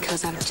way,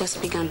 because I've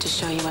just begun to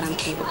show you what I'm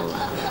capable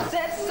of.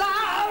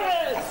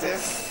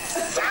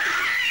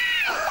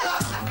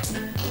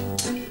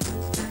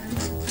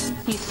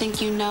 You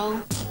think you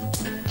know,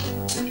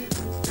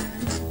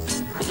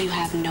 but you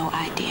have no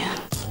idea.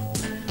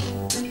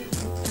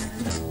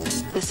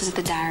 This is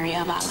the Diary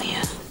of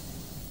Aaliyah.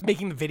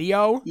 Making the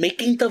video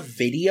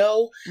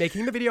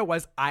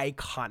was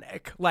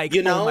iconic. Like,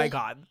 you know? Oh my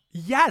God.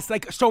 Yes,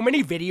 like so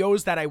many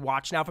videos that I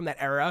watch now from that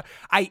era,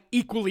 I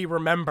equally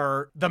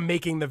remember the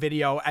making the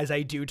video as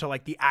I do to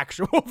like the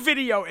actual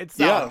video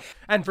itself.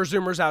 Yeah. And for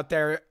Zoomers out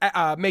there,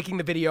 Making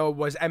the Video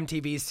was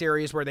MTV's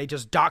series where they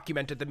just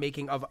documented the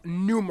making of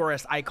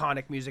numerous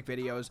iconic music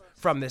videos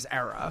from this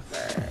era.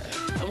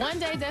 One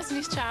day,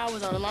 Destiny's Child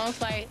was on a long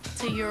flight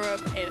to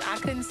Europe, and I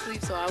couldn't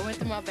sleep, so I went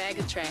through my bag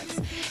of tracks,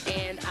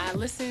 and I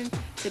listened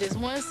to this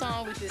one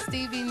song with this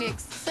Stevie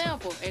Nicks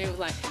sample, and it was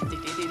like,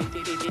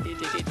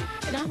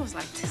 and I was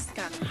like, this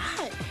got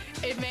hot.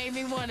 It made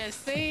me want to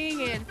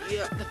sing, and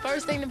the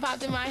first thing that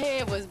popped in my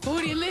head was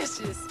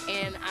Bootylicious,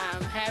 and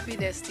I'm happy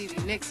that Stevie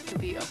Nicks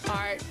could be a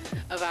part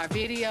of our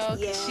video,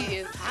 because she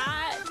is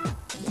hot.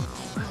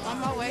 On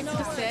my way to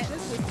the set,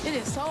 it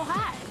is so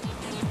hot.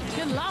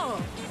 Good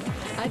Lord.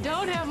 I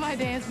don't have my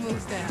dance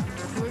moves down.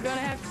 We're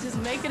gonna have to just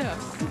make it up.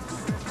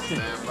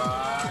 Stand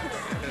by.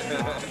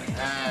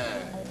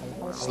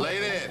 And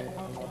slated.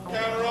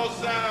 Camera roll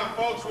sound,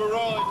 folks. We're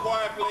rolling.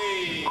 Quiet,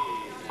 please.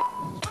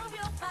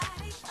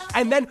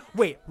 And then,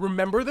 wait,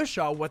 remember the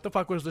show? What the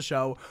fuck was the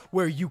show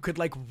where you could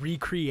like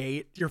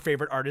recreate your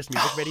favorite artist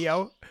music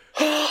video?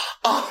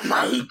 Oh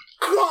my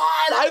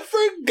God, I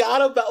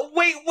forgot about.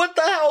 Wait, what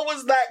the hell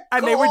was that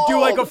And called? they would do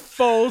like a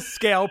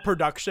full-scale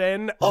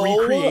production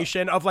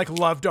recreation of like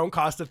Love Don't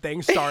Cost a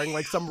Thing, starring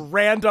like some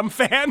random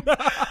fan.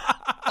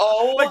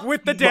 Like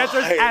with the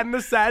dancers and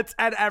the sets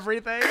and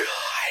everything.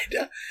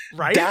 God.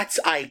 Right? That's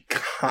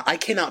iconic. I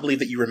cannot believe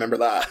that you remember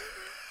that.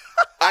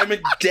 I'm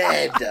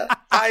dead.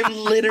 I'm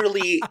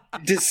literally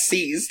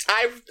deceased.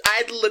 I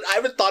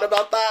haven't thought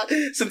about that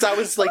since I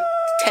was like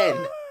 10.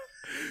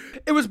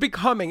 It was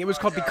Becoming. It was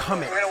called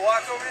Becoming. We're gonna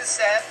walk over to the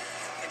set,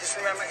 and just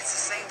remember it's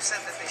the same set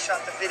that they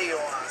shot the video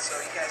on. So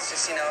you guys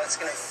just, it's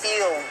gonna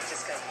feel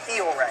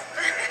right.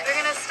 We're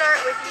gonna start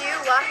with you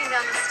walking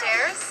down the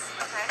stairs,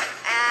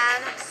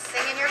 and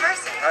singing your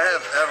verses. I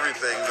have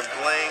everything. The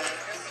bling,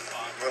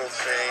 little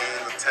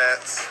chain, the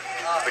tats,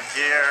 the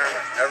gear,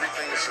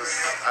 everything's just,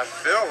 I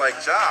feel like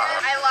Ja.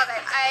 I love it.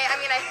 I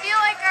mean, I feel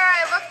like her,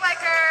 I look like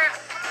her.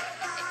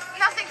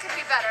 Nothing could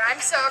be better.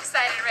 I'm so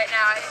excited right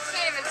now. I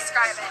can't even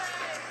describe it.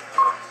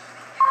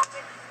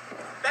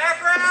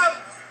 Background,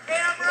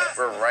 camera.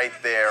 We're right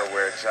there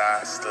where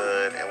Ja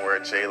stood and where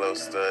J-Lo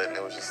stood, and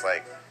it was just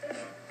like,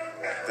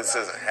 this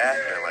isn't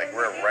happening. Like,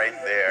 we're right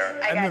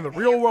there. And then the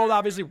Real World,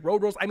 obviously,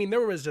 Road Rules. I mean,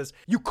 there was just,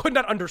 you could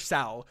not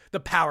undersell the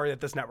power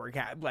that this network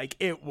had. Like,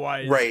 it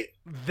was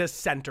the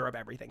center of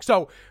everything.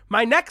 So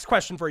my next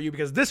question for you,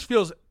 because this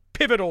feels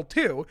pivotal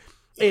too,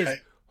 is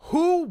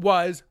who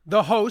was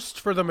the host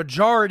for the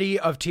majority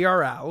of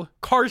TRL,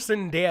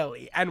 Carson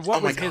Daly, and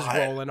what was his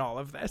role in all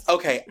of this?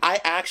 Okay,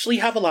 I actually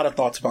have a lot of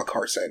thoughts about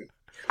Carson.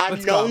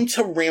 I'm known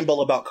to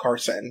ramble about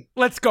Carson.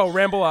 Let's go.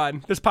 Ramble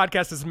on. This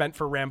podcast is meant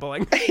for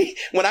rambling.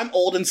 When I'm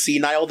old and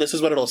senile, this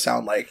is what it'll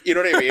sound like. You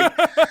know what I mean?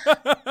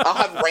 I'll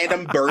have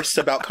random bursts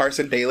about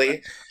Carson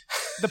Daly.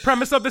 The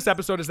premise of this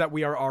episode is that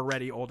we are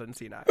already old and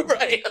senile.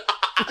 Right.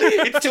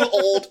 It's two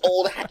old,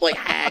 like,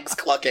 hags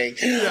clucking.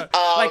 Yeah.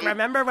 Like,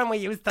 remember when we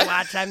used to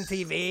watch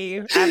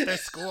MTV after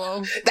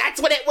school?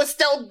 That's when it was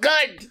still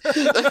good.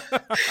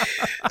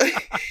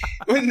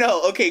 But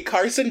no, okay,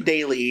 Carson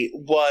Daly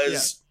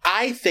was,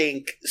 I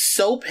think,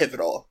 so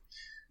pivotal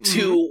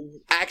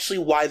to actually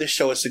why the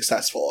show is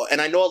successful.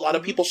 And I know a lot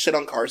of people shit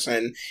on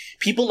Carson.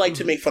 People like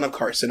to make fun of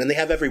Carson, and they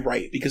have every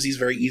right because he's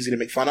very easy to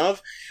make fun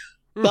of.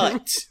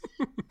 But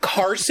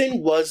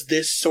Carson was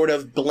this sort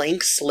of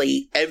blank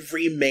slate,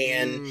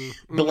 everyman,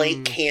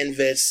 blank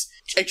canvas,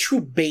 a true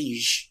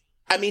beige.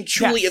 I mean,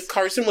 truly, if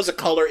Carson was a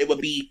color, it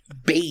would be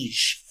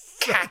beige,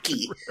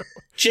 khaki,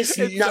 just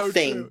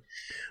nothing.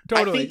 So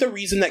totally. I think the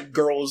reason that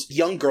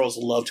young girls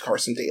loved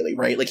Carson Daly,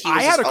 right? Like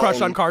I had a crush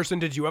on Carson.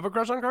 Did you have a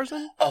crush on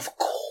Carson? Of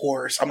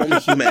course. I'm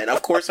only human.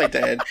 Of course I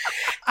did.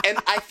 And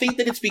I think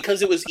that it's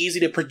because it was easy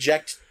to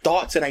project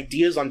thoughts and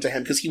ideas onto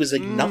him because he was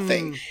like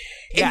nothing.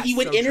 And he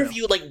would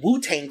interview like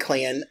Wu-Tang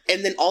Clan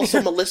and then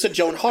also Melissa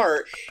Joan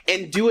Hart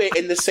and do it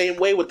in the same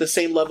way with the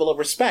same level of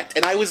respect.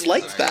 And I always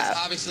liked that. It's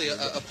obviously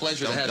a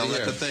pleasure to have you here.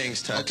 Don't let the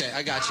things touch. Okay,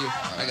 I got you.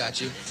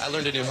 I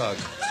learned a new hug.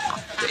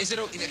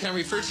 Can I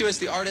refer to you as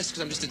the artist?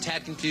 Because I'm just a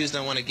tad confused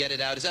and I want to get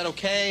it out. Is that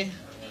okay?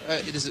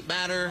 Does it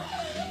matter?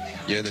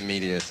 You're the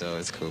media, so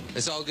it's cool.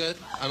 It's all good?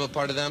 I'm a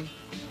part of them?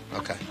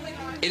 Okay.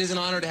 It is an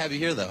honor to have you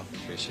here, though.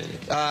 Appreciate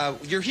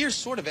it. You're here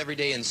sort of every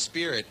day in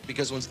spirit,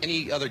 because when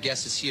any other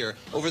guest is here,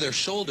 over their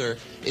shoulder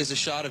is a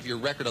shot of your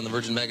record on the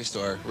Virgin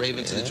Megastore,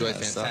 Raven to the Joy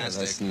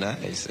Fantastic. That's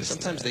nice.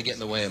 Sometimes they get in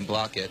the way and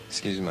block it.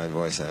 Excuse my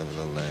voice, I have a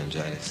little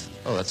laryngitis.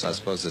 Oh, that's I was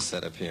supposed to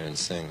sit up here and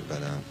sing,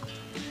 but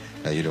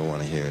you don't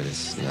want to hear it.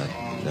 It's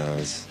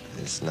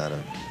not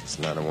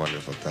a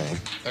wonderful thing.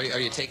 Are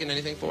you taking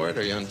anything for it?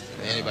 Are you on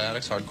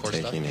antibiotics, hardcore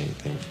stuff? Taking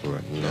anything for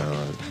it?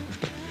 No.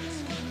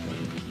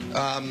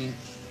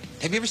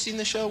 Have you ever seen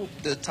the show,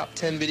 the top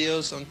 10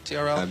 videos on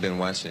TRL? I've been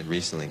watching it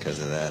recently because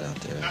of that out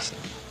there. So.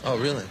 Oh,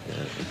 really?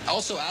 Yeah.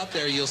 Also out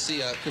there, you'll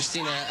see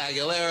Christina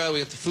Aguilera. We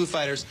have the Foo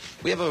Fighters.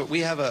 We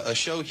have a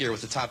show here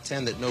with the top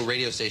 10 that no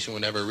radio station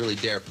would ever really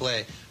dare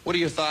play. What are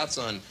your thoughts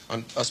on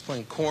us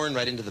playing Korn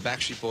right into the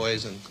Backstreet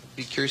Boys? And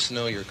be curious to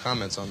know your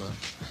comments on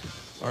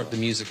the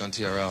music on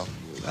TRL.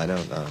 I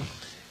don't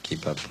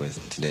keep up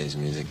with today's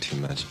music too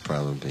much,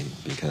 probably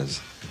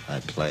because I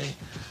play.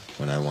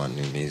 When I want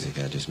new music,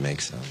 I just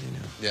make some,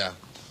 Yeah.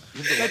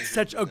 That's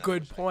such a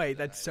good point.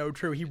 That's so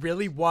true. He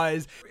really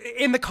was,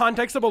 in the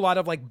context of a lot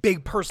of like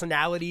big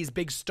personalities,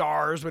 big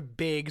stars with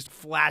big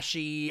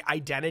flashy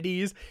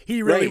identities,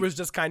 he really was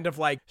just kind of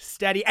like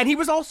steady. And he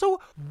was also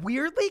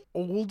weirdly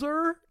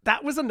older.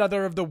 That was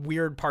another of the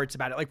weird parts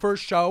about it. Like for a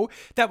show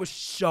that was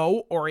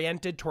so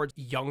oriented towards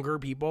younger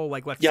people,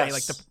 like let's say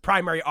like the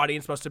primary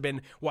audience must have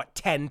been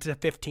 10 to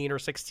 15 or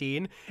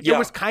 16. It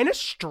was kind of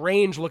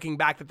strange looking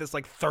back that this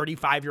like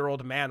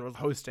 35-year-old man was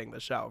hosting the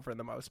show for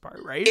the most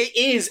part, right? It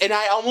is. And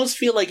I almost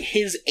feel like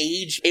his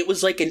age, it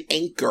was like an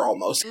anchor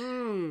almost.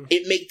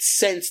 It made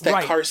sense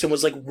that Carson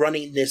was like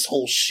running this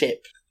whole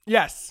ship.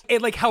 Yes.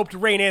 It like helped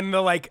rein in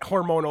the like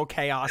hormonal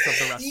chaos of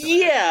the rest of it.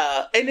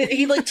 Yeah. And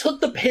he like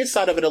took the piss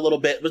out of it a little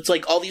bit. It's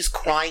like all these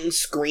crying,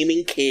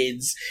 screaming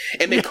kids.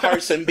 And then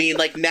Carson being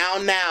like, now.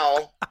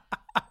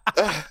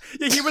 Yeah,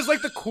 he was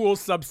like the cool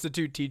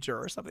substitute teacher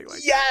or something like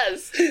that.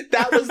 Yes,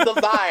 that was the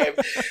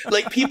vibe.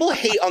 Like, people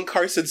hate on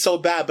Carson so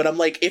bad, but I'm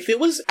like, if it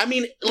was, I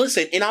mean,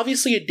 listen, and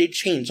obviously it did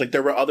change. Like,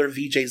 there were other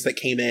VJs that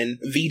came in.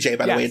 VJ,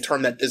 by the way, a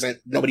term that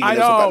nobody knows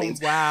what that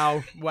means.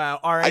 Wow.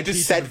 R.I.P. I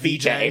just said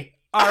VJ.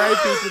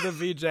 R.I.P. to the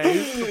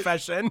VJ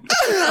profession.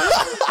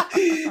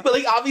 But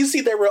like,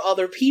 obviously there were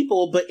other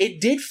people, but it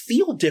did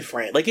feel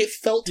different. Like, it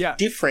felt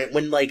different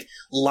when like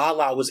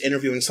Lala was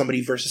interviewing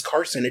somebody versus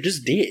Carson. It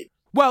just did.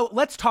 Well,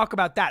 let's talk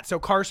about that. So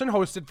Carson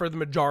hosted for the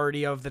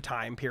majority of the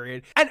time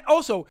period. And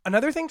also,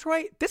 another thing,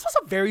 Troy, this was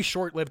a very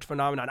short-lived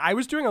phenomenon. I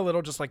was doing a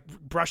little just like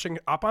brushing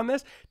up on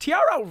this.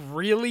 TRL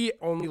really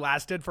only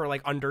lasted for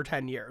like under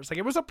 10 years. Like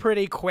it was a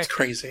pretty quick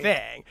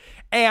thing.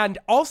 And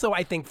also,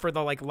 I think for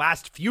the like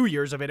last few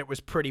years of it, it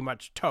was pretty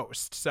much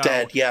toast. So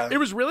it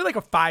was really like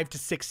a 5 to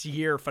 6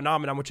 year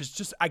phenomenon, which is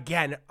just,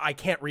 again, I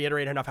can't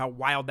reiterate enough how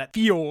wild that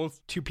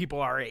feels to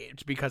people our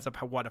age because of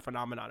what a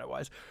phenomenon it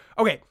was.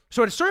 Okay,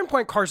 so at a certain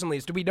point, Carson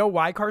leaves. Do we know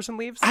why Carson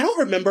leaves? I don't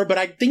remember, but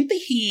I think that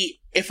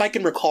if I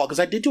can recall, because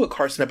I did do a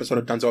Carson episode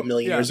of Dunzo a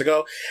million years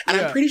ago, and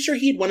I'm pretty sure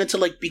he had wanted to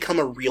like become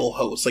a real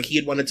host. Like he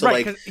had wanted to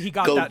like he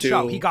got that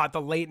show. He got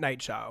the late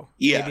night show.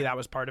 Yeah, maybe that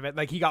was part of it.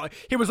 Like he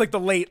was like the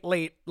late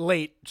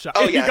show.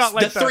 Oh yeah, he got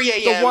like the 3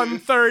 a.m. the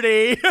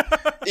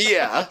 1:30.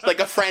 Yeah, like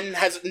a friend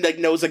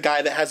knows a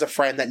guy that has a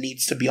friend that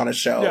needs to be on a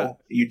show.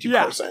 YouTube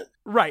Carson.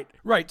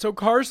 Right. So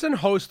Carson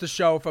hosts the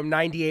show from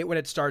 98 when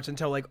it starts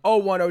until like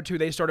 01, 02.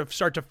 They sort of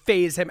start to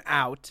phase him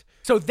out.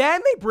 So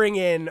then they bring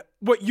in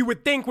what you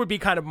would think would be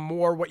kind of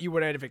more what you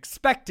would have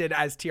expected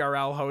as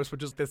TRL host,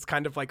 which is this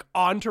kind of like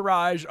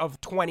entourage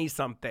of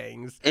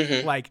 20-somethings,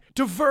 like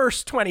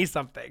diverse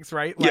 20-somethings,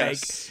 right?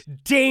 Yes.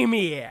 Like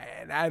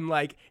Damien and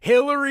like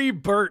Hillary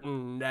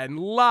Burton and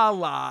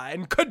Lala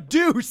and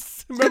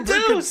Caduce. Remember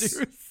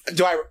Caduce?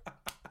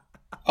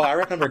 I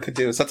remember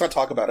Caduce. Let's not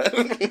talk about it.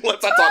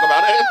 Let's not talk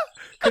about it.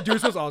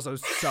 Caduce was also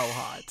so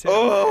hot, too.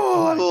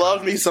 Oh, I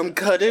love me some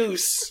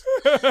Caduce.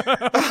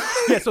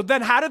 Yeah, so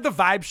then how did the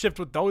vibe shift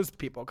with those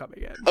people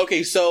coming in?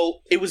 Okay,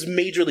 so it was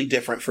majorly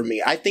different for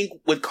me. I think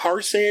with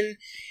Carson,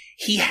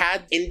 he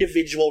had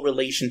individual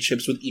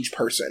relationships with each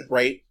person,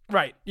 right?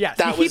 Right, yes.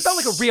 He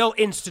felt like a real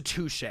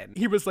institution.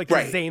 He was like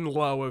the Zane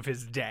Lowe of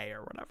his day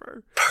or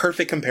whatever.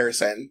 Perfect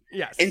comparison.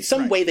 Yes. In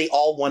some way, they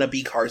all want to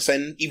be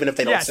Carson, even if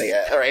they don't say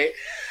it, all right?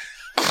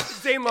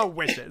 Zane Lowe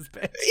wishes,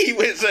 bitch. He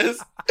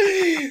wishes.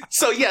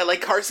 So yeah,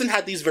 like Carson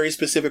had these very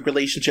specific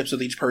relationships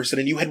with each person,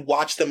 and you had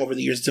watched them over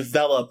the years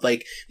develop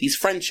like these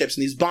friendships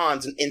and these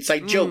bonds and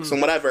inside jokes and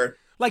whatever.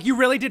 Like you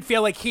really did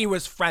feel like he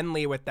was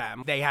friendly with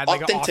them. They had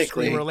like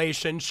off-screen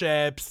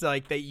relationships,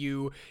 like that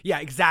yeah,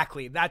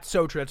 exactly. That's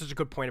so true. That's such a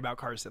good point about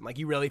Carson. Like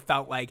you really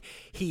felt like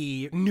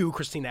he knew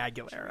Christina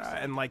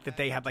Aguilera and like that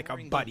they had like a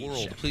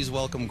buddyship. Please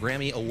welcome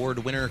Grammy Award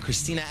winner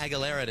Christina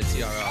Aguilera to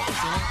TRL.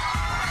 Christina?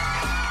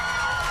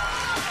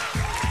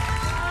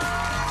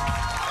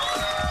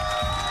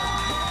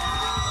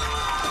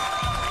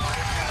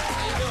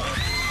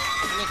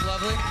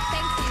 Lovely.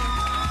 Thank you.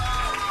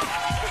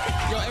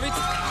 Yo,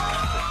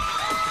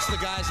 it's the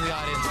guys in the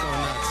audience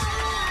going nuts.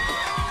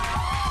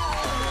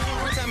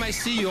 Every time I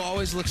see you, you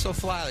always look so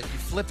fly. Like you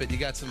flip it. You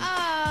got some.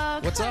 Oh,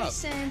 what's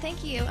Carson, up?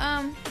 Thank you.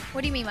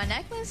 What do you mean, my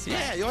necklace?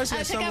 Yeah, you always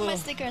got some check out little...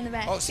 my sticker in the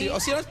back. Oh, see,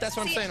 that's what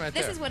I'm saying right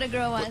there. This is what a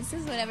girl wants.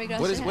 This is what every girl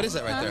should have. What is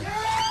that right there?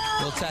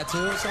 A little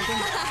tattoo or something?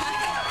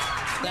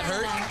 That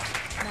hurt?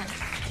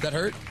 No. That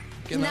hurt?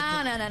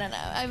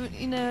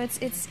 No.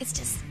 It's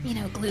just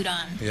glued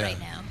on right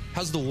now.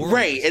 How's the world?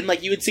 Right, and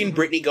like you had seen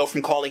Britney go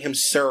from calling him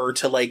sir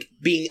to like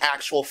being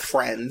actual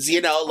friends,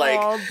 like.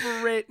 Oh,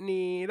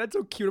 Britney, that's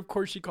so cute. Of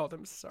course, she called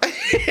him sir. And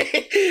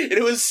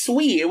it was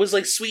sweet. It was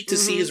like sweet to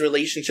see his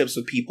relationships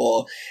with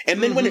people,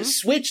 and then when it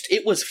switched,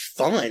 it was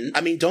fun.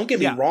 I mean, don't get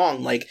me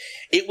wrong. Like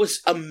it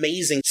was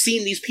amazing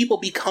seeing these people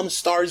become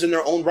stars in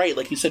their own right.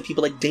 Like you said,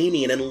 people like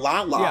Damien and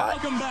Lala. Yeah.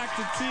 Welcome back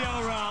to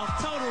TRL.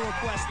 Total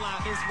Request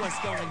Live is what's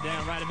going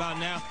down right about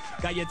now.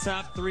 Got your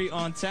top 3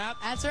 on tap.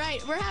 That's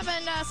right. We're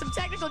having some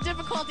technical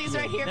difficulties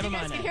right here. If you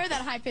guys can hear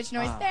that high-pitched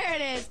noise. There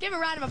it is. Give a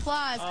round of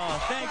applause.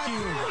 Oh, thank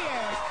you.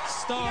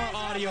 Star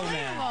Audio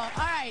Man. All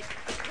right.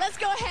 Let's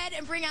go ahead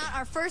and bring out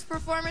our first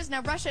performers.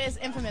 Now, Russia is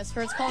infamous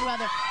for its cold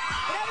weather.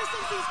 But ever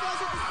since these girls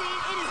hit the scene,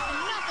 it has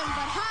been nothing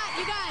but hot.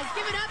 You guys,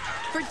 give it up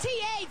for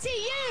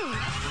TATU.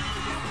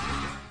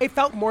 It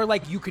felt more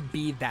like you could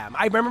be them.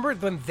 I remember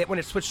when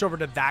it switched over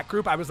to that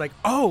group, I was like,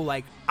 oh,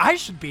 like, I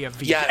should be a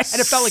VJ. Yes. And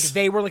it felt like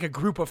they were like a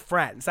group of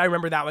friends. I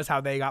remember that was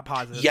how they got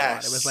positive.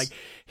 Yes. It was like,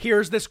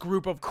 here's this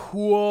group of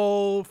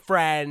cool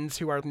friends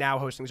who are now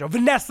hosting the show.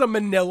 Vanessa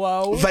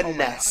Manillo.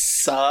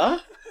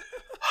 Vanessa?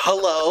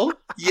 Hello?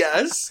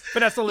 Yes.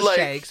 Vanessa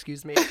Lachey,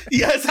 excuse me.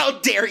 Yes, how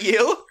dare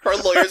you? Her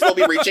lawyers will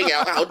be reaching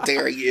out. How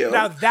dare you?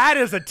 Now that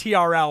is a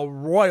TRL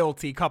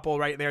royalty couple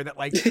right there that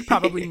like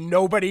probably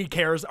nobody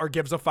cares or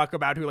gives a fuck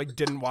about who like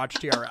didn't watch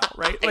TRL,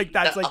 right? Like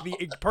that's like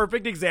the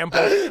perfect example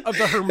of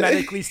the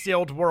hermetically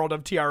sealed world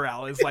of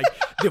TRL is like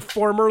the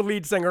former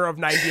lead singer of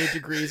 98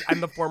 Degrees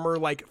and the former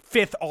like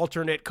 5th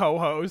alternate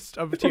co-host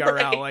of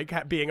TRL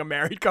like being a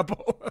married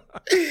couple.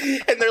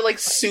 And they're like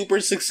super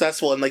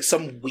successful in like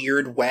some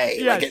weird way.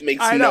 Yes, like it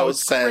makes I know, no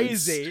it's sense.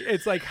 Crazy.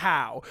 It's like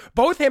how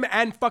both him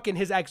and fucking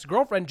his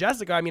ex-girlfriend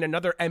Jessica, I mean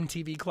another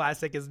MTV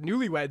classic is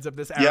Newlyweds of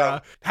this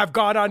era, have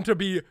gone on to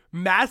be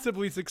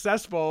massively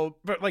successful,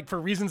 but like for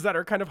reasons that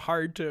are kind of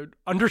hard to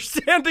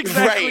understand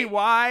exactly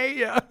why.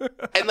 Yeah.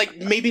 And like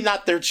maybe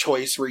not their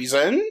choice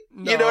reason.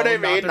 You know what I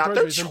mean? Not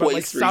their choice but, like,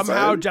 reason.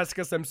 Somehow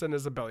Jessica Simpson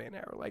is a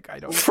billionaire. Like I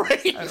don't know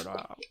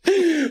how.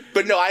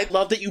 But no, I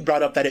love that you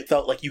brought up that it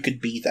felt like you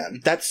could be them.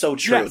 That's so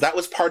true. Yes. That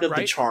was part of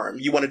the charm.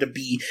 You wanted to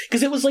be,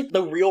 because it was like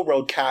the Real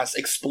Road cast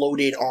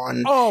exploded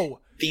on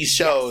these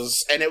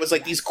shows, and it was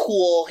like these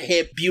cool,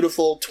 hip,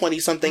 beautiful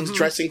 20-somethings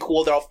dressing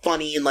cool. They're all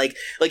funny, and like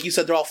you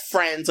said, they're all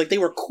friends. Like they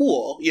were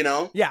cool, you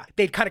know? Yeah,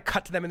 they'd kind of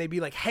cut to them, and they'd be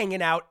like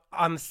hanging out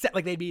on the set,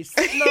 like they'd be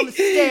sitting on the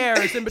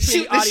stairs in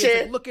between the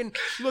audience,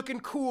 like, looking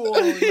cool.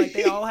 And, like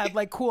they all have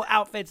like cool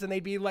outfits, and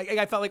they'd be like,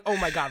 I felt like, oh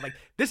my god, like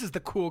this is the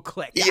cool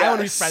clique. Yeah, I want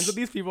to be friends with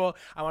these people.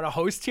 I want to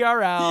host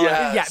TRL.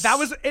 Yes.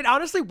 Yeah, it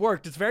honestly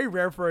worked. It's very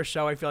rare for a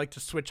show, I feel like, to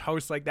switch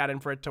hosts like that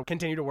and for it to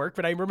continue to work.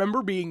 But I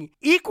remember being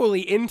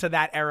equally into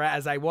that era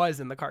as I was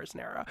in the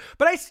Carson era.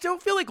 But I still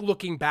feel like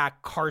looking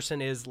back,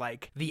 Carson is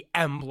like the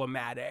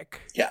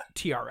emblematic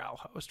TRL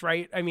host,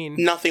 right? I mean,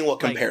 nothing will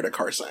compare to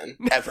Carson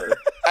ever.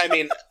 I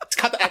mean,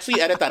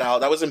 actually edit that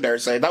out. That was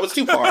embarrassing. That was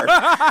too far.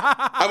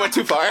 I went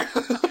too far.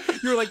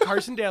 You were like,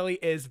 Carson Daly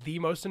is the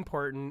most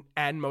important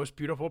and most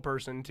beautiful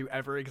person to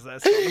ever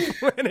exist on the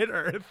planet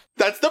Earth.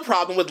 That's the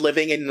problem with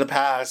living in the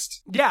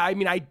past. Yeah, I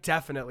mean, I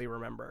definitely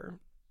remember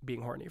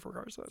being horny for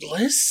Carson.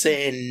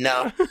 Listen,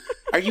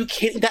 are you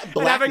kidding? That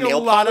black having nail a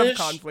lot polish? of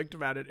conflict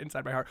about it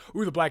inside my heart.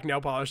 Ooh, the black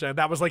nail polish.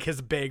 That was like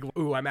his big,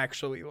 ooh, I'm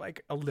actually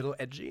like a little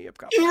edgy. I've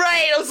got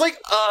Right. I was like,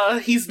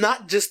 he's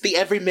not just the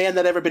everyman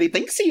that everybody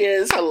thinks he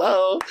is.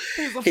 Hello.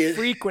 He's a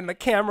freak when the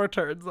camera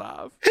turns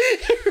off.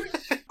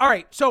 All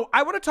right, so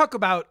I want to talk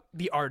about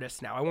the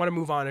artist now. I want to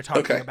move on to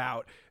talking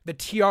about the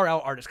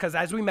TRL artist, because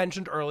as we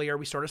mentioned earlier,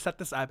 we sort of set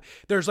this up.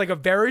 There's like a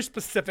very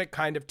specific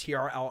kind of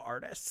TRL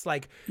artists.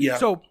 Like,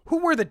 so who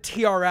were the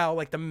TRL,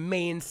 like the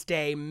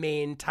mainstay,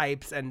 main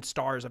types and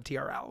stars of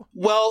TRL?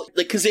 Well,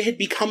 like, because it had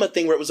become a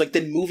thing where it was like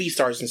then movie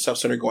stars and stuff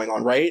started going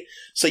on, right?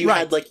 So you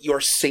had like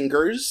your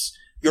singers,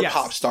 your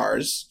pop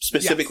stars,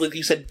 specifically,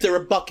 you said there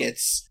were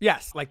buckets.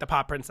 Yes, like the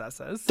pop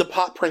princesses. The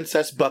pop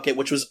princess bucket,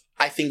 which was,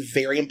 I think,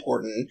 very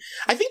important.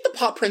 I think the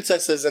pop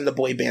princesses and the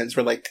boy bands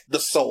were like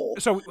the soul.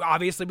 So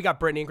obviously we got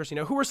Britney and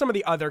Christina. Who were some of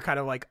the other kind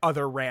of like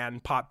other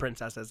ran pop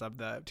princesses of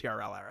the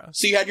TRL era?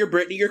 So you had your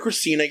Britney, your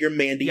Christina, your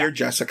Mandy, your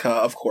Jessica,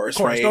 of course,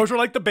 right? Those were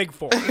like the big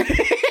four.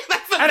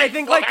 And I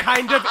think like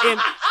kind of in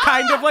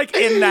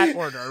that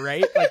order,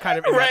 right? Like kind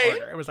of in that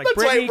order. It was like That's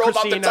Britney, why it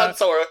Christina. off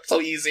the tongue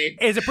so easy.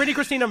 Is it Britney,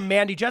 Christina,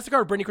 Mandy, Jessica,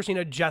 or Britney,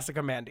 Christina,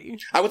 Jessica, Mandy?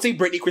 I would say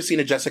Britney,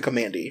 Christina, Jessica,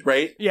 Mandy,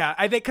 right? Yeah,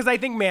 I think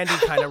Mandy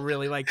kind of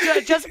really like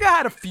Jessica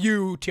had a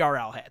few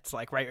TRL hits,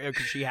 like right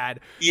because she had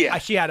you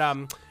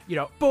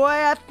know, boy,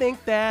 I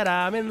think that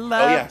I'm in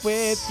love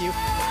with you.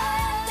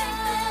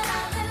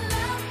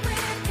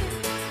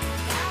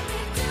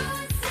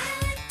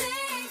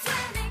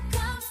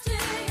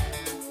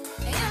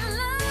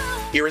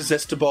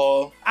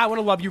 Irresistible. I Want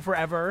to Love You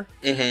Forever.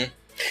 Mm-hmm.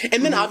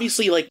 And then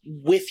obviously, like,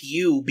 With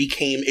You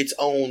became its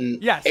own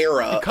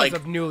era. Because like,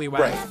 of Newlyweds.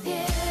 Right.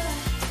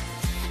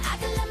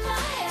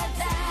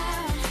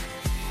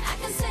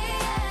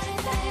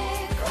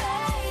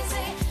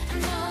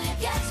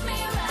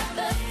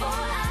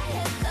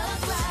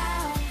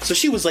 So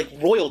she was like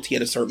royalty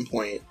at a certain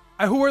point.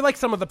 Who are like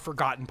some of the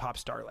forgotten pop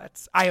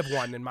starlets? I have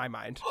one in my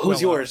mind.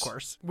 Who's Willa, yours? Of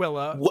course.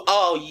 Willa.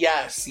 Oh,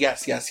 yes,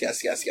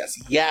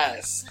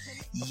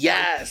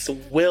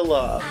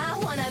 Willa. I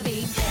wanna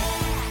be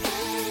there,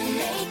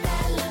 make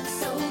that look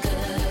so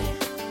good.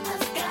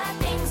 I've got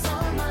things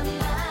on my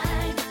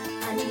mind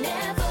I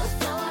never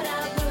thought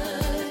I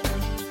would.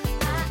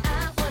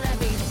 I wanna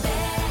be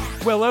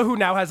there. Willa, who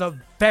now has a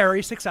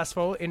very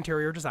successful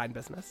interior design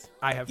business.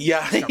 I have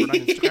discovered on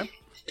Instagram.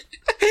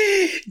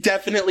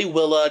 Definitely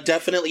Willa.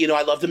 Definitely, you know,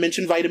 I love to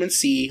mention Vitamin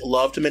C.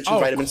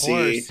 Vitamin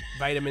C.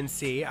 Vitamin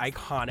C,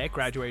 iconic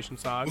graduation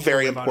song.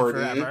 Very Live on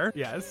important. Forever.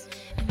 Yes.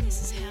 And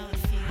this is how it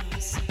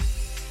feels.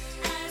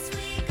 As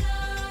we go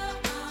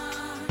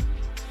on,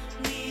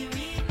 we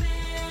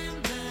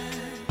remember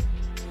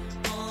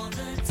all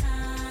the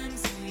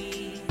times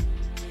we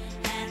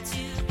had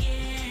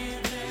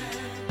together.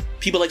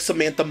 People like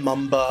Samantha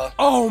Mumba.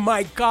 Oh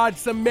my God,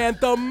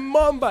 Samantha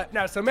Mumba.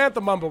 Now,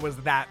 Samantha Mumba was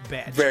that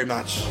bitch. Very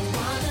much.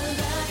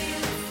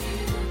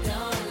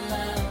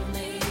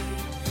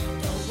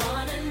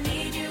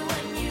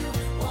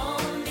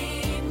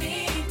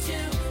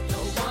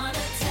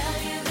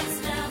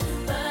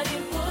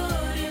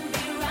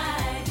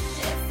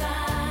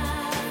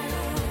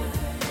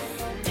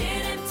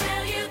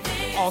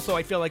 Also,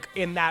 I feel like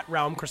in that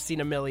realm,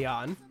 Christina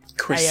Milian.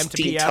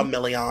 Christina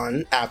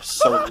Milian,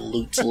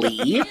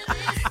 absolutely.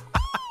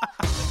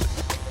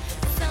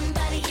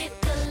 Somebody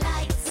hit the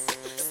lights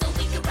so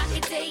we can rock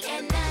it day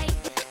and night.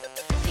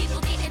 People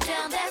getting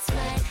down, that's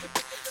right.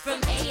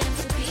 From AM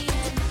to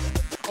PM.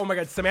 Oh my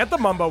God, Samantha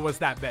Mumba was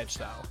that bitch,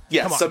 though.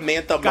 Yeah, Come on.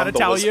 Samantha Gotta Mumba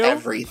tell was you,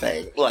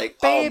 everything. Like,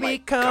 baby, oh my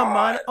come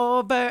God.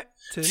 on over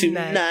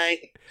tonight.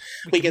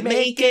 We can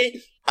make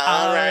it.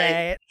 All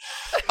right.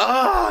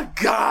 Oh,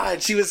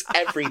 God. She was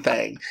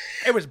everything.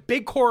 It was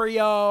big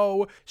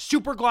choreo,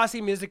 super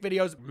glossy music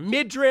videos,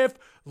 midriff,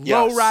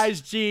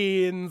 low-rise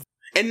jeans.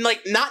 And,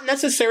 like, not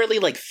necessarily,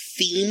 like,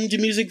 themed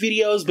music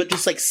videos, but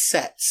just, like,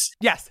 sets.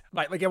 Yes.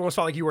 Like it almost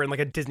felt like you were in,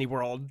 like, a Disney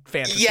World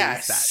fantasy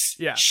set.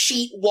 Yeah.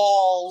 Sheet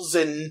walls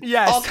and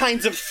all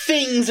kinds of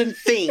things and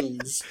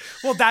things.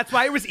 Well, that's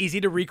why it was easy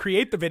to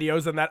recreate the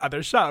videos in that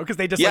other show, because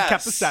they just like,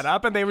 kept the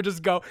setup and they would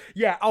just go,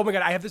 oh my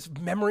God, I have this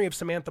memory of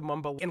Samantha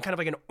Mumba in kind of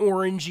like an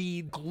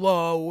orangey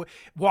glow,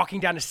 walking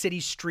down a city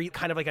street,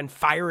 kind of like on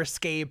fire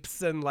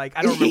escapes. And like,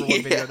 I don't remember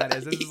what video that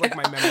is. This is like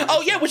my memory.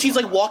 Oh, yeah, when she's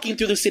like walking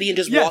through the city and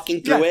just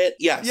walking through it.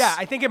 Yes. Yeah,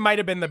 I think it might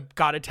have been the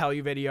Gotta Tell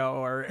You video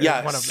or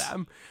one of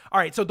them. All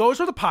right, so those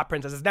were the pop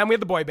princesses. Then we have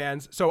the boy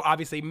bands. So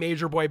obviously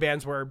major boy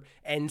bands were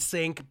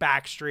NSYNC,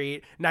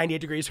 Backstreet, 98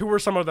 Degrees. Who were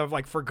some of the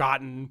like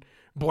forgotten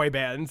boy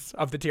bands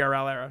of the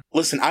TRL era?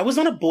 Listen, I was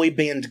not a boy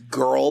band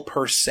girl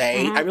per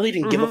se. I really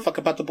didn't give a fuck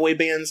about the boy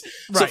bands.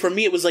 So for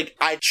me, it was like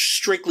I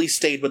strictly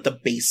stayed with the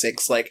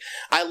basics. Like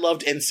I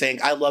loved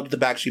NSYNC, I loved the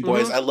Backstreet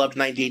Boys, I loved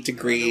 98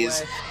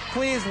 Degrees.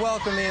 Please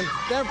welcome in.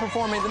 They're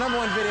performing the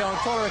 #1 video on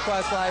Total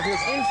Request Live. Here's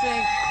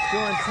NSYNC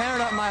doing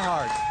 "Tearing Up My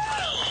Heart."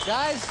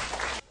 Guys,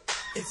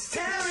 It's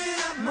tearing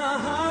up my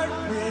heart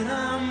when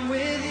I'm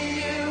with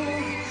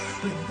you.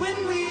 But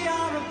when we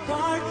are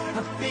apart,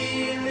 I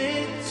feel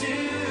it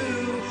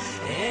too.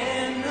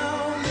 And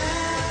no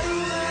matter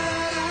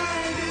what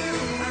I do,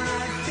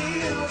 I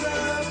feel the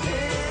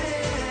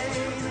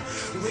pain.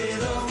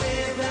 With or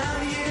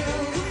without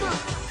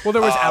you. Well,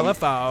 there was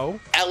LFO.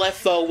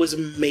 LFO was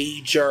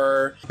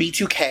major.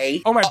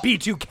 B2K. Oh my,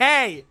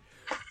 B2K.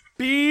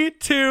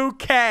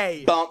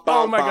 B2K. Bump, oh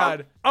bump, my bump.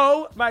 God.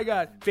 Oh my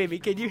God. Baby,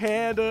 can you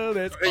handle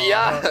this?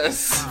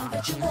 Yes.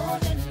 But you more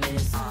than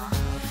this.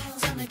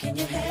 Tell me, can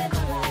you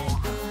handle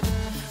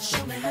it?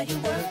 Show me how you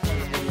work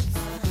it.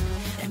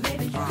 And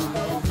maybe you can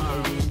roll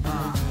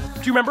with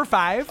it. Do you remember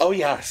 5? Oh,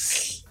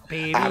 yes.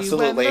 Baby,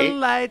 Absolutely. when the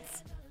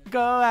lights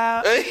go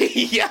out.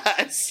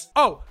 Yes.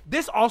 Oh,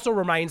 this also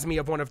reminds me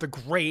of one of the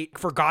great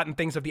forgotten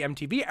things of the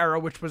MTV era,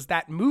 which was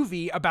that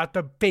movie about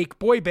the fake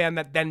boy band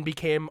that then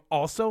became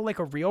also like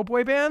a real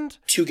boy band.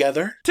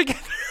 Together.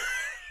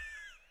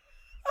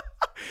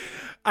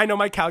 I know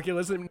my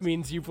calculus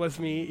means you plus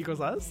me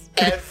equals us.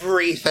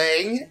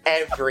 Everything.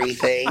 I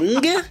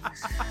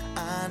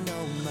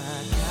know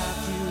my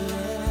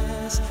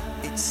calculus.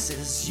 It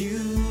says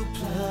you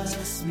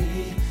plus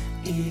me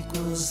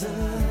equals us.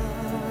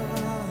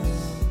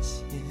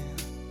 Yeah.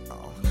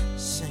 Oh,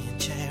 singing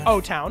chair.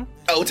 O-Town.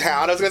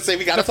 O-Town. I was going to say,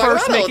 we got to The talk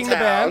first about making the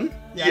O-Town. band.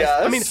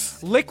 Yes. I mean,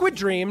 Liquid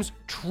Dreams,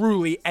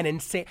 truly an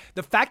insane.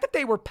 The fact that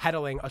they were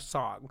peddling a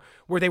song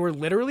where they were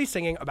literally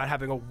singing about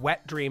having a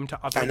wet dream to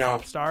other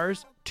pop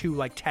stars to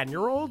like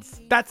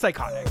 10-year-olds, that's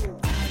psychotic.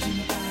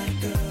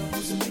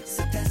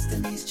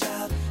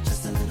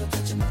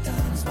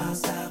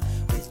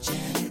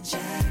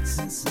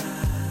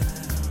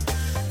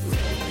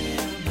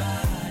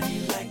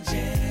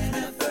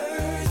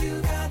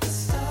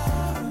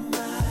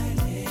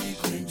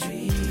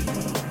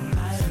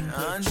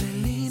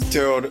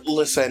 Dude,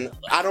 listen,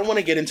 I don't want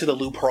to get into the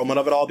Lou Pearlman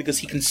of it all because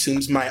he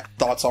consumes my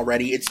thoughts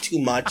already. It's too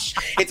much.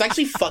 It's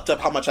actually fucked up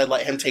how much I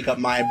let him take up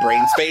my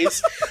brain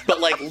space.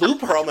 But, like, Lou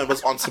Pearlman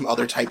was on some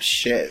other type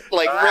shit.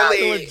 Like,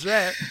 really.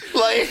 Legit.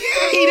 Like,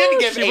 he didn't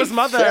give She a was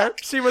mother.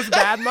 fuck. She was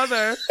bad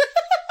mother.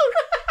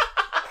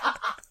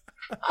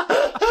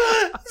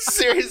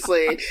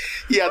 Seriously.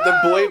 Yeah, the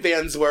boy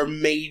bands were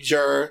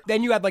major.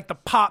 Then you had like the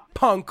pop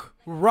punk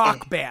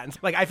rock bands.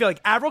 Like I feel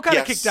like Avril kind of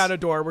Yes. kicked down a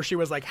door where she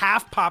was like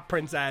half pop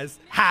princess,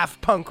 half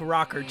punk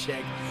rocker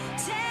chick.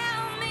 Tell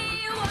me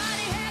why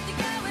you have to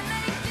go and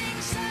make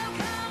things so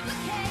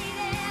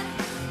complicated.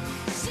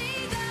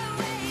 See the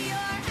way you're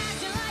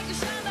acting like you're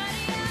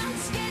somebody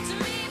else gets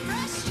me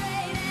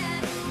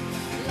frustrated.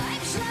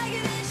 Life's like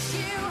an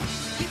issue.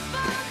 You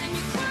fall and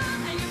you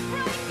crawl and you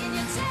break and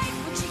you take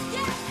what you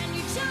get and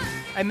you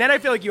turn. And then I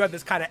feel like you had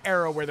this kind of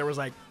era where there was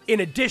like, in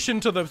addition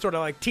to the sort of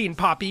like teen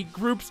poppy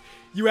groups,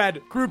 you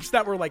had groups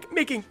that were like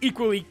making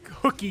equally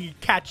hooky,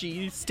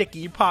 catchy,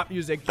 sticky pop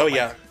music. But, Oh, like,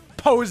 yeah.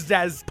 posed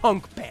as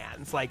punk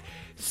bands, like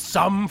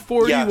Sum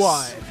 41.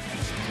 Yes.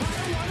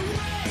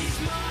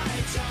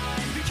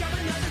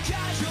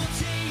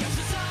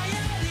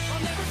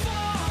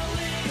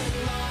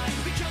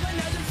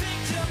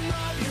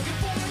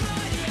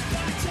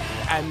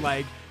 And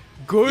like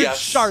Good Yes.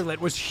 Charlotte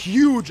was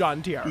huge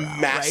on TRL.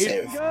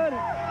 Massive. Right? Good.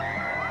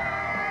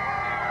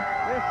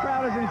 This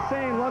crowd is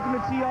insane. Welcome to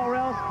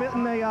TRL,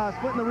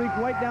 splitting the week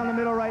right down the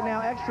middle right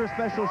now. Extra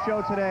special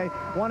show today.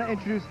 Want to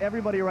introduce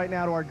everybody right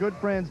now to our good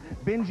friends,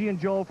 Benji and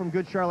Joel from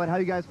Good Charlotte. How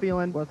you guys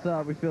feeling? What's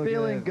up? We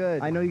feeling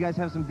good. I know you guys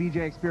have some VJ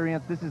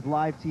experience. This is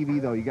live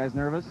TV though. You guys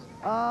nervous?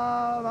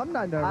 I'm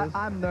not nervous.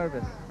 I'm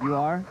nervous. You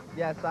are?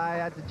 Yes, I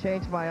had to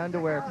change my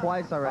underwear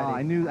twice already. Oh,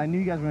 I knew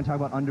you guys were going to talk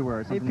about underwear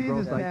or He something pees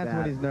gross his like pants that.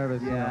 when he's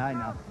nervous. Yeah, I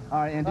know. All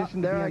right, in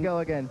addition to there I being- go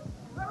again.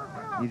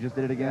 You just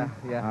did it again?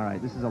 Yeah. All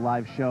right, this is a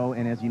live show,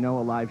 and as you know,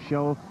 a live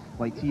show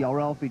like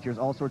TRL features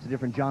all sorts of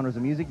different genres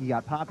of music. You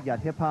got pop, you got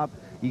hip-hop,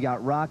 you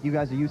got rock. You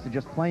guys are used to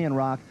just playing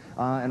rock,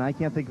 and I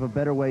can't think of a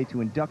better way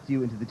to induct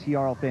you into the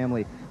TRL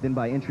family than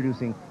by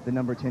introducing the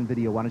number 10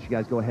 video. Why don't you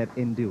guys go ahead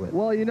and do it?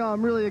 Well, you know,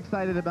 I'm really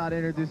excited about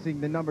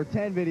introducing the number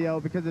 10 video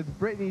because it's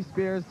Britney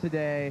Spears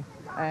today,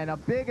 and a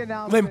big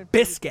announcement. Limp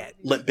Bizkit.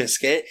 Limp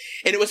Bizkit.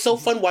 And it was so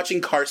fun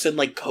watching Carson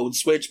like code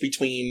switch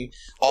between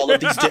all of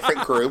these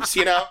different groups,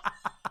 you know?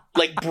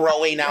 Like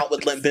broing out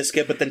with Limp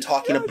Bizkit, but then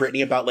talking to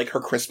Britney about like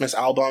her Christmas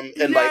album.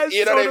 And like,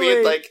 you know what I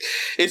mean? Like,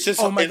 it's just,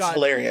 Oh my it's God.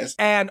 hilarious.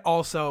 And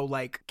also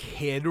like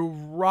Kid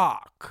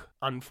Rock,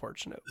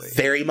 unfortunately.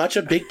 Very much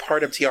a big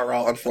part of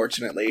TRL,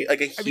 unfortunately.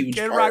 Like a huge I mean,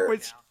 Kid part. Rock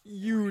was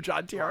huge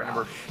on TRL.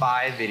 Number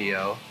 5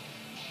 video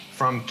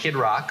from Kid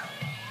Rock.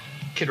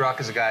 Kid Rock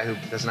is a guy who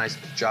does a nice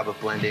job of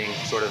blending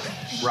sort of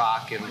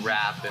rock and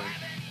rap. And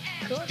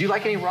Cool. do you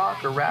like any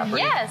rock or rap? Or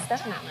Yes,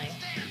 definitely.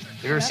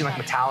 Have you ever seen like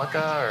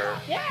Metallica or?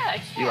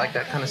 Yeah. You like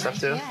that kind of stuff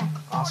too? Yeah.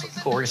 Awesome.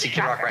 Cool. We're gonna see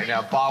Kid Rock right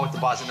now. Ball with the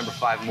Boss at number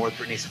 5. More with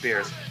Britney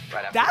Spears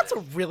right after. That's a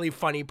really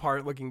funny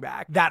part looking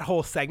back, that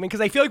whole segment,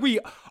 because I feel like we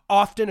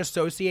often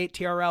associate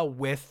TRL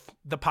with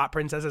the pop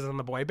princesses and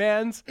the boy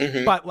bands,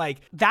 Mhm. but like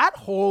that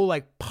whole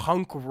like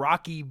punk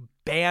rocky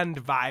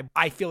band vibe,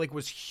 I feel like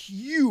was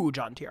huge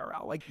on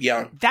TRL. Like,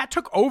 yeah, that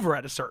took over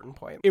at a certain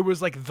point. It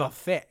was like the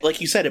thing.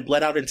 Like you said, it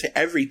bled out into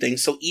everything.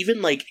 So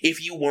even like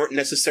if you weren't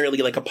necessarily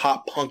like a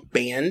pop punk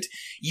band,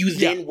 you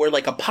then were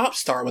like a pop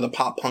star with a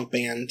pop punk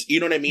band. You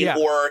know what I mean? Yeah.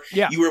 Or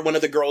you were one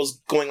of the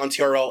girls going on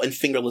TRL in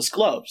fingerless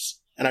gloves.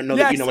 And I know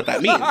that you know what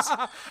that means.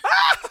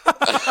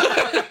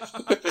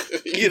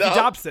 You know?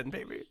 Dobson,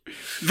 baby.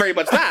 Very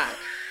much that.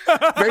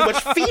 Very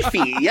much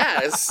Fifi,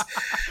 yes.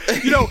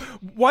 You know,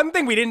 one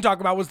thing we didn't talk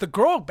about was the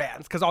girl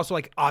bands, because also,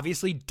 like,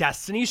 obviously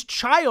Destiny's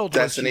Child.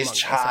 Destiny's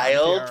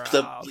Child.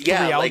 The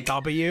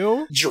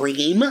 3LW.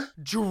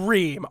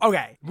 Dream.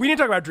 Okay, we need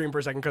to talk about Dream for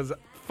a second, because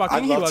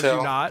fucking He Loves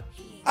You Not.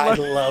 I'd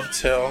love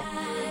to.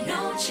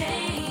 No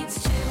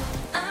chains to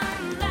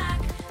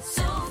unlock,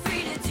 so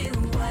free to do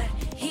what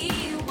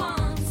he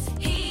wants.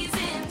 He's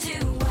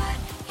into what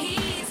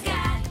he's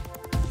got.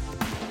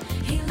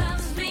 He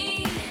loves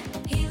me,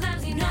 he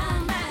loves you no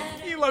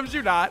matter. He Loves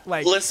You Not.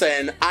 Like,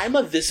 listen, I'm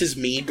a This Is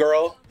Me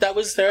girl that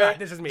was there.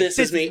 This Is Me. This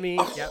is me.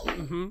 Oh, yep.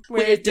 Mm-hmm.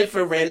 We're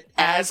different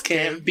as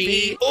can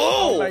be.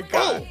 Oh my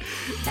God.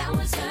 That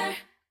was her.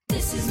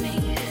 This is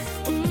me.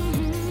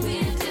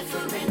 We're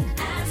different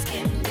as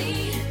can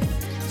be.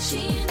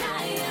 She and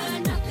I are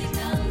nothing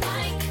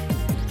alike.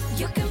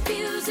 You're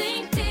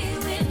confusing day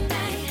with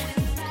night.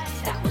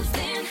 That was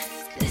then.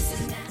 This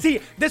is now. See,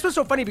 this was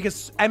so funny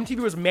because MTV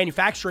was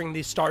manufacturing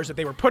these stars that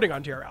they were putting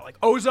on TRL. Like,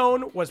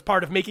 Ozone was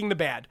part of making the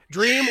band.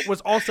 Dream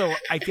was also,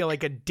 I feel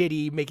like, a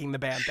Diddy making the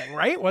band thing,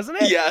 right?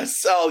 Wasn't it?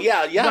 Yes. Oh,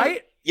 yeah.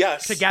 Right?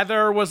 Yes.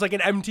 Together was like an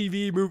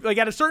MTV movie. Like,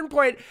 at a certain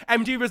point,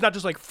 MTV was not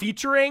just like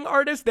featuring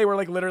artists, they were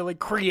like literally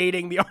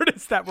creating the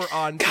artists that were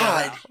on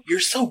God,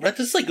 you're so right.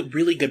 This is like a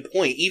really good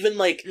point. Even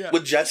like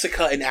with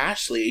Jessica and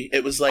Ashley,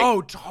 it was like,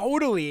 oh,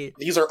 totally.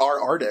 These are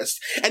our artists.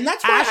 And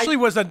that's why Ashley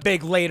was a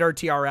big later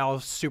TRL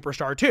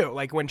superstar too.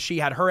 Like when she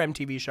had her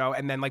MTV show,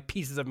 and then like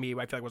Pieces of Me,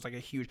 I feel like was like a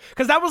huge,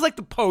 because that was like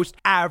the post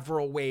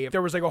Avril wave.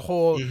 There was like a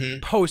whole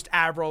post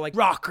Avril like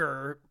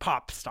rocker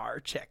pop star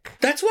chick.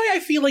 That's why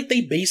I feel like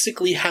they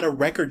basically had a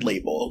record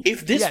label.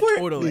 If this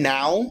were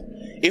now,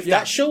 if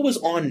that show was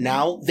on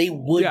now, they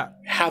would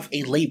have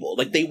a label.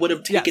 Like they would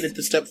have taken it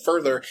a step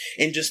further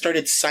and just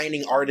started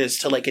signing artists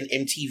to like an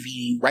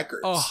MTV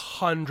Records.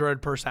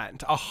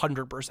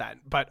 100%.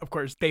 But of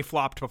course, they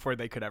flopped before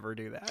they could ever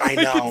do that. I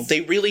know.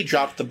 They really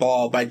dropped the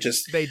ball by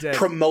just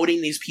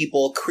promoting these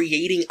people,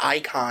 creating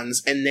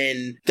icons, and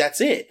then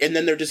that's it. And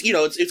then they're just, you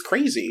know, it's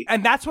crazy.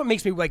 And that's what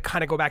makes me like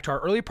kind of go back to our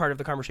early part of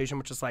the conversation,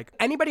 which is like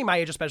anybody my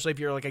age, especially if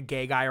you're like a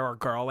gay guy or a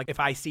girl, like if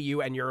I see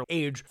you and you're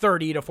age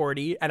 30 to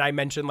 40 and I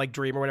mention like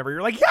Dream or whatever,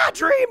 you're like, yeah,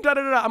 Dream, da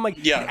da da. I'm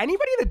like, did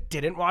anybody that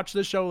didn't watch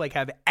the show like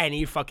have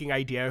any fucking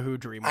idea who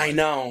Dream was? I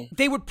know.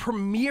 They would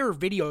premiere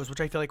videos, which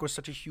I feel like was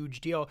such a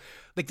huge deal.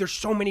 Like there's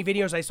so many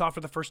videos I saw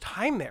for the first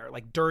time there.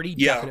 Like Dirty,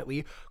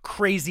 definitely.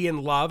 Crazy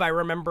in Love, I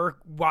remember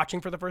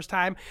watching for the first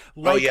time.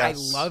 Like I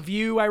Love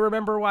You, I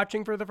remember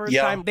watching for the first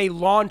time. They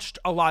launched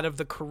a lot of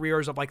the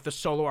careers of like the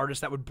solo artists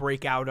that would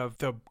break out of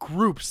the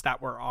groups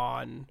that were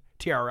on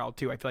TRL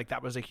too. I feel like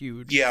that was a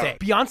huge thing.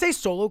 Beyonce's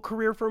solo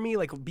career for me,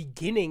 like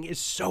beginning, is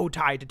so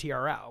tied to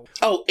TRL.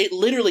 Oh, it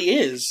literally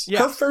is.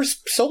 Her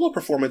first solo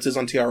performance is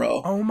on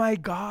TRL. Oh my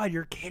God,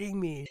 you're kidding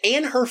me.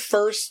 And her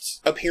first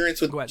appearance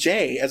with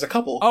Jay as a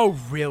couple. Oh,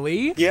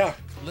 really? Yeah.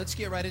 Let's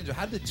get right into it.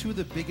 How did two of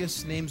the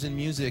biggest names in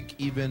music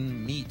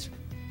even meet?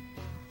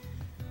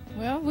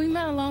 Well, we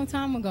met a long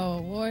time ago.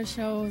 Award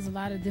shows, a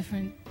lot of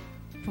different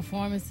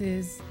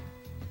performances.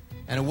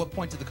 And at what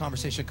point did the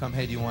conversation come,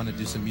 hey, do you want to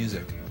do some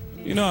music?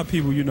 You know how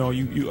people,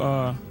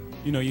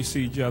 you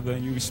see each other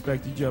and you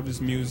respect each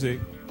other's music.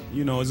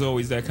 You know, it's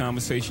always that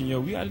conversation, yo,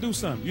 we got to do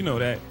something. You know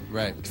that.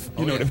 Right.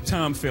 You know, the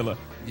time filler.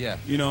 Yeah.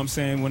 You know what I'm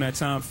saying? When that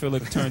time filler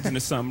turns into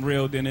something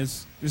real, then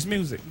it's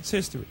music. It's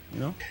history, you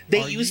know?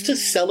 They used to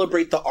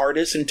celebrate the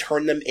artists and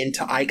turn them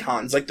into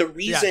icons. Like the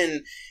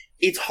reason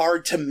it's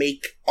hard to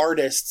make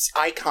artists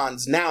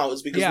icons now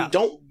is because we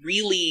don't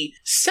really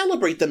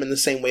celebrate them in the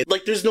same way.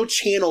 Like there's no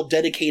channel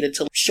dedicated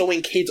to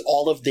showing kids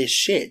all of this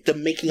shit, the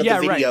making of the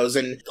videos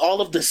and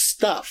all of the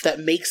stuff that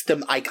makes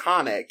them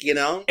iconic, you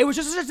know? It was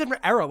just a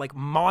different era. Like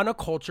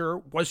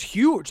monoculture was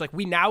huge. Like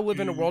we now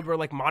live in a world where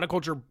like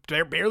monoculture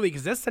barely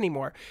exists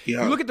anymore.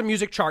 You look at the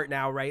music chart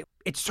now, right?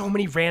 It's so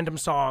many random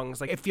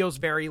songs. Like it feels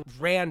very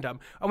random.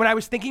 And when I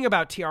was thinking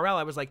about TRL,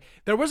 I was like,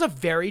 there was a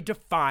very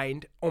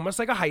defined, almost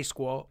like a high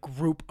school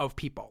group of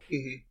people.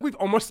 We've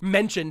almost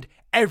mentioned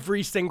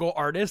every single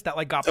artist that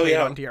like got played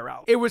on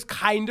TRL. It was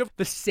kind of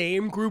the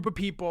same group of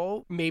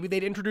people. Maybe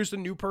they'd introduce a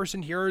new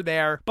person here or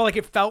there, but like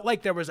it felt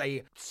like there was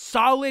a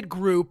solid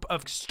group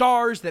of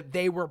stars that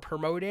they were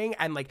promoting,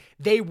 and like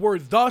they were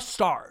the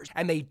stars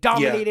and they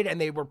dominated and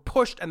they were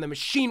pushed and the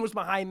machine was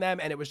behind them.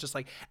 And it was just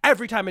like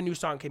every time a new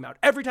song came out,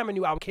 every time a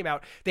new album came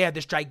out, they had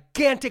this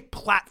gigantic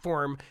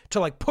platform to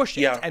like push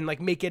it and like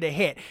make it a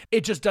hit.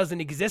 It just doesn't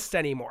exist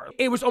anymore.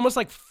 It was almost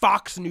like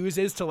Fox News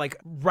is to like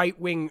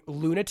right-wing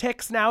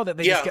lunatics now, that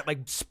they just get like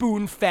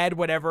spoon spoon-fed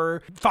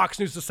whatever Fox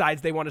News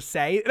decides they want to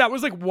say. That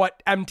was like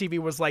what MTV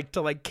was like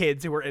to like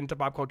kids who were into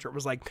pop culture. It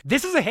was like,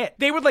 this is a hit.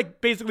 They would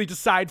like basically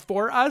decide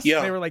for us.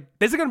 Yeah. They were like,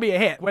 this is going to be a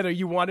hit, whether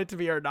you want it to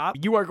be or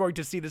not. You are going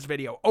to see this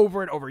video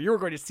over and over. You're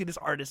going to see this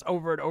artist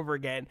over and over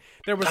again.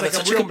 There was like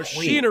a real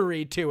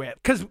machinery to it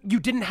because you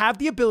didn't have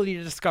the ability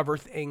to discover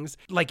things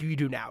like you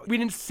do now. We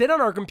didn't sit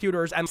on our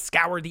computers and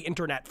scour the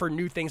internet for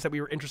new things that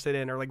we were interested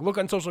in or like look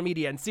on social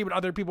media and see what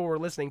other people were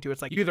listening to.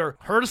 It's like you either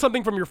heard of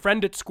something from your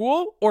friend at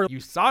school or you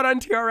saw it on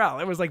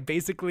TRL. It was like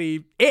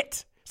basically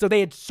it. So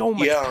they had so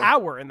much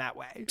power in that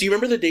way. Do you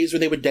remember the days where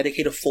they would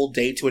dedicate a full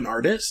day to an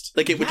artist?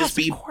 Like it would just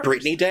be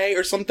Britney Day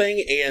or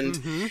something.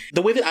 And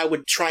the way that I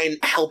would try and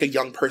help a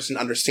young person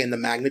understand the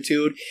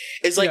magnitude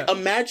is like,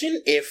 imagine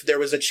if there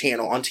was a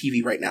channel on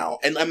TV right now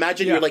and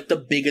imagine you're like the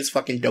biggest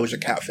fucking Doja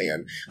Cat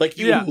fan. Like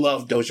you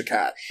love Doja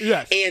Cat.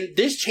 Yes. And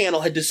this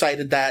channel had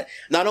decided that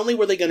not only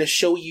were they going to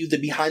show you the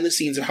behind the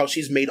scenes of how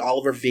she's made all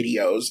of her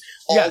videos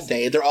all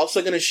day, they're also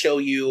going to show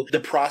you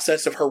the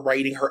process of her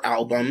writing her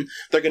album.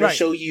 They're going to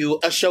show you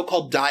a show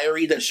called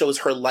Diary that shows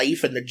her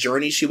life and the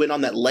journey she went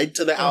on that led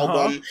to the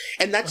album.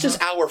 And that's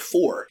just hour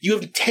 4. You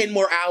have 10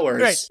 more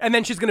hours. Right. And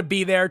then she's going to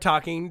be there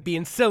talking,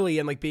 being silly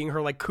and like being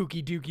her like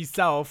kooky dooky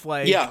self.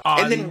 Like,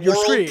 and then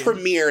world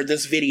premiere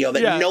this video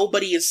that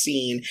nobody has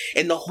seen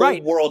and the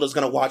whole world is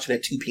going to watch it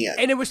at 2 p.m.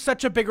 And it was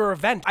such a bigger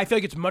event. I feel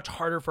like it's much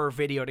harder for a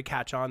video to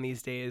catch on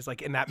these days,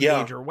 like in that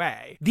major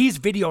way. These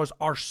videos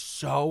are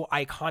so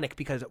iconic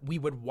because we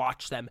would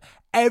watch them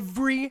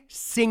every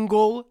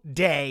single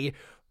day.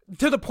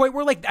 To the point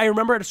where, like, I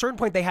remember at a certain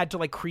point they had to,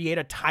 like, create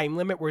a time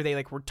limit where they,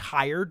 like,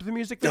 retired the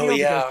music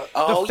video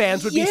because the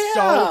fans would be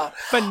so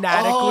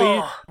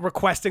fanatically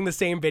requesting the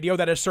same video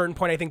that at a certain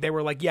point I think they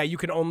were like, yeah, you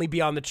can only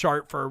be on the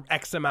chart for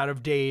X amount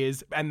of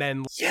days, and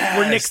then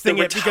we're nixing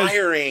it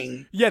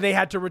because they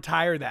had to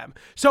retire them.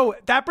 So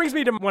that brings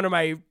me to one of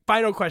my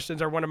final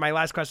questions, or one of my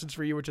last questions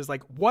for you, which is,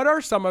 like, what are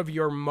some of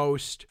your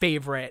most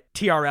favorite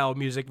TRL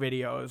music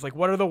videos? Like,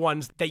 what are the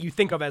ones that you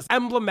think of as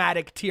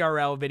emblematic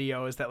TRL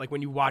videos that, like,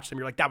 when you watch them,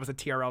 you're like, that was a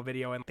TRL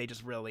video and they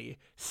just really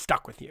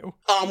stuck with you?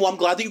 Well, I'm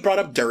glad that you brought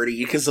up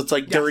Dirty because it's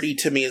like Dirty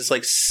to me is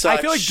like such...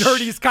 I feel like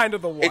Dirty is kind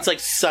of the one. It's like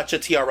such a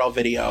TRL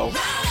video.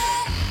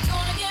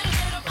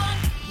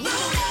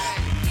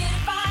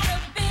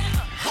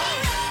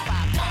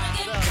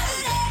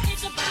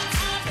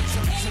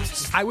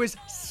 I was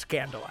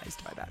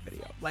scandalized by that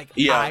video. Like,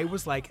 I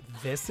was like,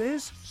 this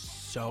is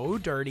so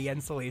dirty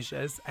and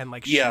salacious, and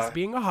like she's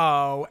being a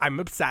hoe. I'm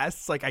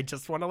obsessed. Like, I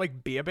just want to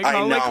like be a big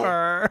hoe like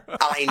her.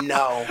 I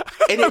know.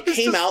 And it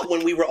came out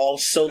when we were all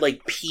so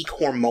like peak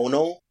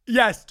hormonal.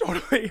 Yes,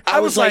 totally.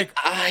 I was like,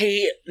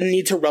 I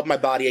need to rub my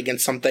body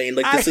against something.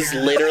 Like, this is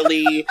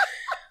literally...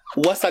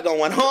 What's that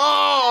going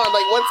on?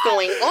 Like, what's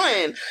going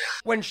on?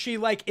 When she,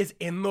 like, is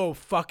in the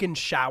fucking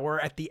shower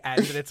at the end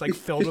and it's, like,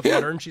 filled with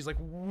water and she's, like,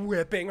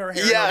 whipping her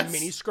hair and her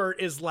mini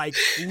skirt is, like,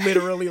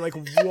 literally, like,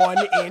 1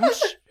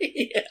 inch.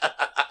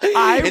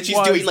 And she's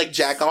doing, like,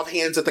 jack-off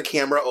hands at the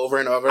camera over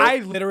and over. I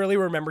literally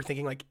remember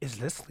thinking, like, is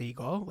this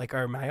legal? Like,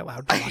 am I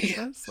allowed to watch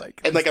this?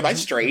 Like, and, like, am I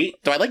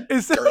straight? Do I like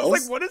girls?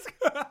 Like, what is...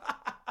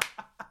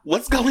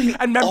 What's going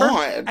on?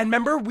 And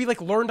remember, we like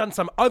learned on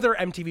some other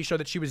MTV show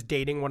that she was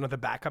dating one of the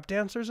backup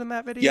dancers in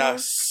that video.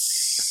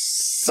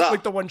 Yes,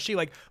 like the one she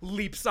like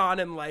leaps on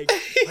and like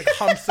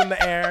humps in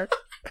the air.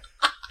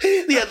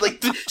 Yeah,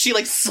 like she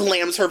like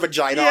slams her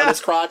vagina on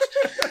his crotch.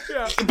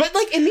 But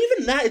like, and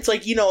even that, it's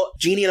like, you know,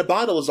 Genie in a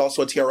Bottle is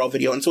also a TRL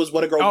video, and so is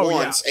What a Girl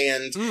Wants.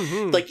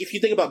 And like, if you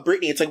think about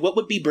Britney, it's like, what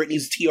would be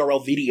Britney's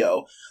TRL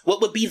video?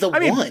 What would be the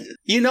one?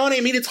 You know what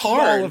I mean? It's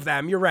hard. All of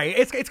them. You're right.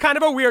 It's kind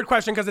of a weird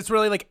question because it's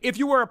really like, if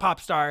you were a pop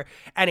star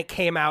and it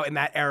came out in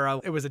that era,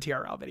 it was a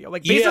TRL video.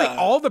 Like basically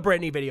all the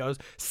Britney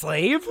videos.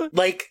 Slave.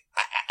 Like,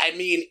 I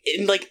mean,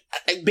 in like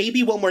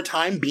Baby One More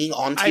Time being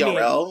on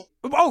TRL.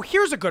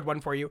 Here's a good one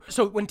for you.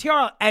 So when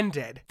TRL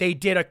ended, they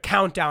did a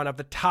countdown of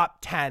the top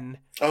 10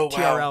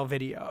 TRL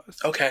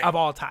videos of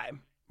all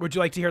time. Would you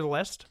like to hear the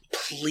list?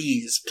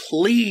 Please.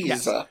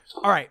 Yes. All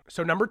right.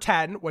 So number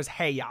 10 was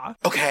Hey Ya.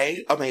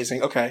 Okay.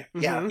 Amazing. Okay.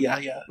 Yeah.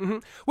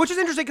 Which is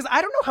interesting because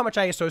I don't know how much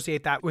I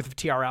associate that with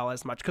TRL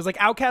as much. Because like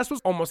Outkast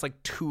was almost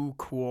like too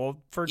cool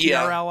for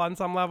TRL on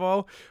some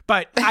level.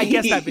 But I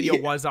guess that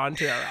video was on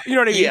TRL. You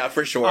know what I mean? Yeah,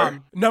 for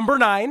sure. Number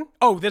 9.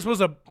 Oh, this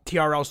was a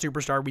TRL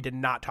superstar we did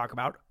not talk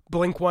about.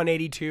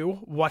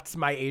 Blink-182, What's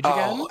My Age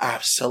Again? Oh,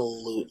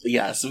 absolutely.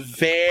 Yes.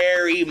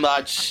 Very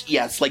much.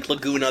 Yes. Like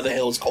Laguna, the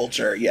Hills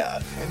culture.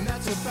 Yeah. And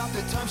that's about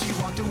the time she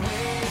walked away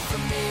from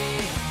me.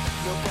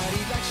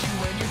 Nobody likes you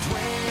when you're 23.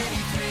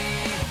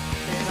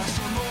 And I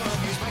still more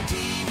amuse by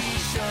TV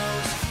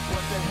shows.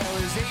 What the hell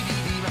is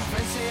ADD? My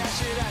friends say I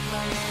should act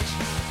my age.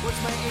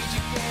 What's my age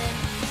again?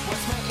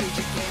 What's my age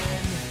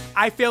again?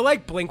 I feel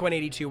like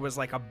Blink-182 was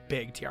like a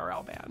big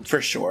TRL band.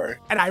 For sure.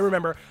 And I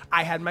remember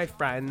I had my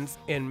friends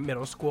in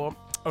middle school.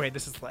 Okay,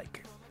 this is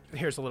like,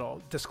 here's a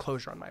little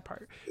disclosure on my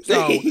part.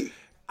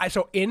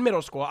 So in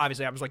middle school,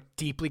 obviously I was like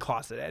deeply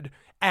closeted.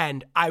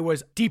 And I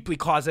was deeply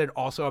closeted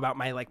also about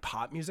my like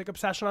pop music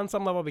obsession on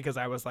some level because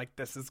I was like,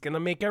 this is going to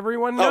make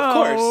everyone know of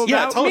course.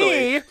 Yeah, about totally.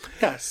 me.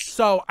 Yes.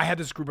 So I had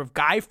this group of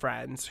guy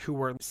friends who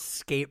were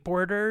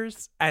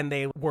skateboarders and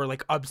they were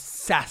like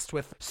obsessed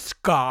with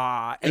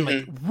ska and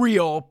like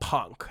real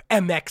punk,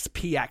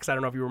 MXPX. I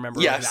don't know if you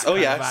remember. Yes. That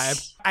kind yes. of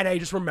vibe. And I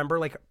just remember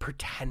like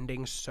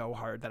pretending so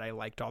hard that I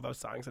liked all those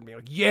songs and being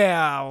like,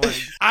 yeah, like,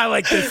 I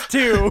like this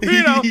too,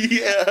 you know?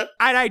 Yeah.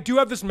 And I do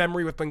have this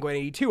memory with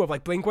Blink-182 of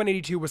like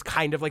Blink-182 was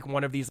kind of like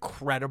one of these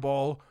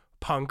credible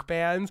punk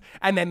bands,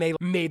 and then they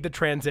made the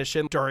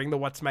transition during the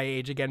What's My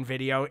Age Again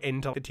video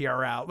into the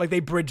TRL. Like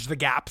they bridged the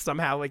gap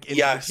somehow like into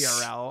the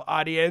TRL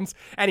audience.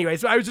 Anyway,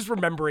 so I was just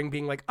remembering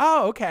being like,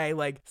 oh, okay,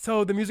 like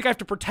so the music I have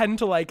to pretend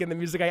to like and the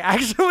music I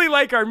actually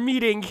like are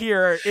meeting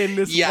here in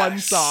this one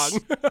song.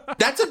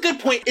 That's a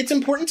good point. It's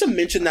important to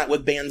mention that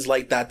with bands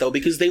like that though,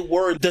 because they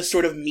were the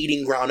sort of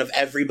meeting ground of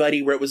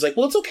everybody where it was like,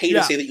 well, it's okay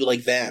to say that you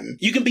like them.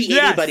 You can be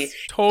anybody.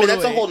 Totally. But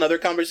that's a whole nother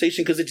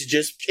conversation because it's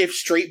just if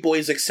straight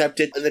boys accept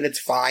it, then it's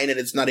fine and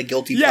it's not a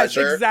guilty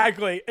pleasure.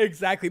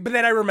 Exactly. But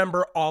then I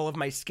remember all of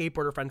my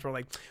skateboarder friends were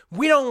like,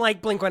 we don't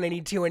like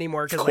Blink-182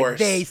 anymore because like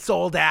they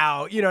sold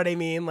out. You know what I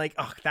mean? Like,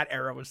 oh, that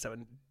era was so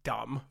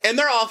dumb. And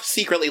they're all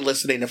secretly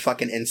listening to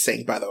fucking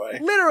NSYNC, by the way.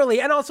 Literally.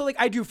 And also, like,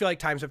 I do feel like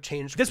times have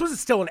changed. This was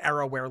still an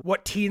era where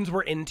what teens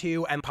were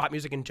into and pop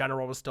music in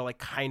general was still, like,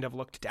 kind of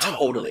looked down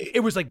Totally. on.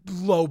 It was, like,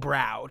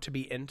 lowbrow to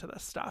be into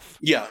this stuff.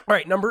 Yeah. All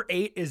right, number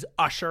 8 is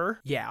Usher.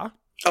 Yeah.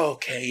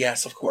 Okay,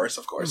 yes, of course,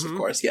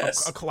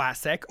 yes. A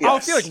classic. Yes. I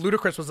feel like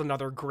Ludacris was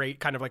another great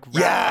kind of like rap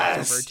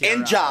Yes, crossover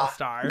and Ja.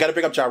 star. Gotta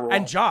bring up Ja Rule.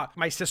 And Ja.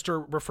 My sister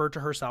referred to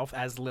herself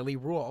as Lily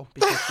Rule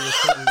because she was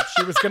certain that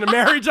she was going to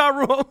marry Ja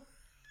Rule.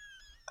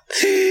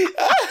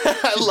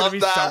 I love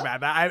that. So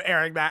mad that I'm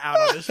airing that out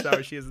on this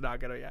show. She is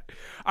not going to yet.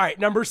 All right,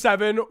 number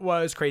 7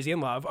 was Crazy in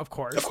Love, of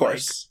course. Of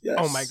course, like,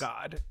 yes. Oh my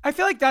God. I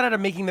feel like that had a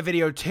making the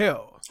video too.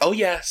 Oh,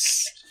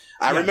 yes.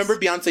 I remember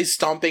Beyonce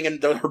stomping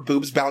and her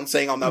boobs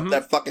bouncing on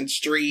that fucking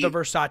street. The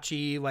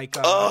Versace, like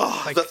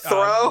the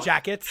throw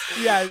jackets.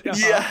 Yeah.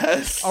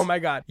 Yes. Oh my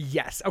God.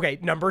 Yes. Okay.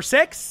 Number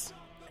 6.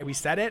 We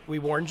said it. We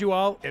warned you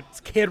all. It's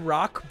Kid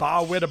Rock,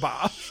 Ba Widda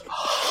Ba.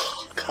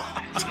 Oh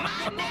God.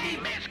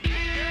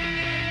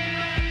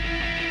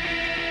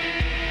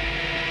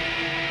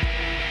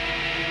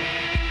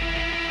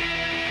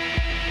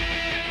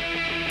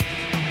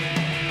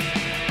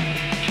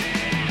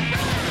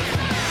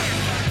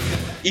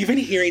 Even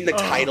hearing the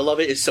title of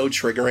it is so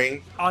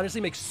triggering.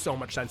 Honestly, makes so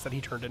much sense that he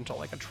turned into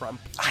like a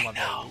Trump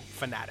loving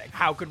fanatic.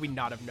 How could we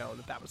not have known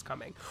that that was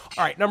coming?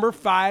 All right, number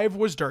 5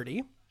 was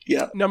Dirty.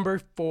 Yeah.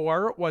 Number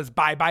 4 was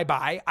Bye Bye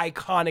Bye.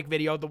 Iconic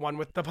video, the one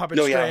with the puppet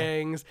Oh, yeah.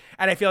 strings.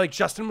 And I feel like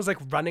Justin was like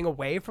running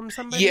away from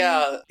somebody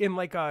in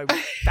like a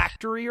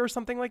factory or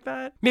something like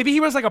that. Maybe he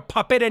was like a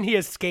puppet and he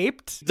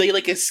escaped. They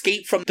like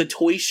escape from the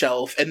toy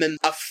shelf and then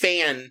a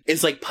fan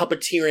is like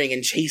puppeteering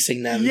and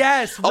chasing them.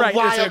 Yes, right. A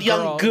wild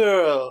young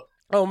girl.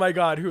 Oh my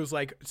God, who's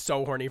like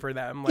so horny for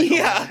them. Like,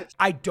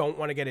 I don't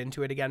want to get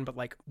into it again, but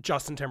like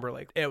Justin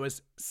Timberlake, it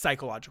was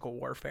psychological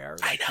warfare.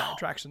 Like, my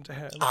attraction to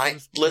him.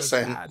 It was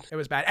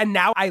bad. And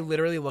now I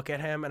literally look at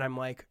him and I'm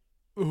like,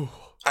 ooh.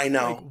 I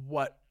know. Like,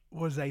 what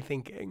was I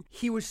thinking?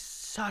 He was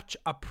such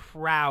a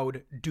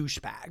proud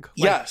douchebag. Like,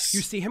 yes.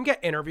 You see him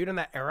get interviewed in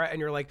that era and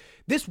you're like,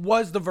 this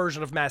was the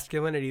version of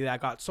masculinity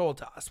that got sold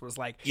to us. Was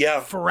like,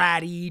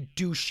 fratty,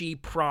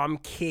 douchey, prom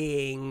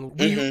king.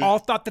 We all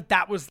thought that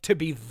that was to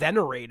be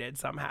venerated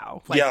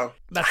somehow. Like,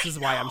 that's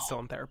just why I'm still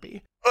in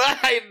therapy.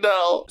 I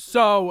know.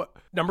 So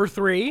number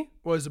 3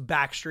 was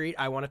Backstreet,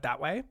 I Want It That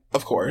Way.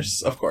 Of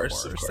course. I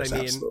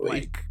mean, absolutely.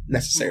 like,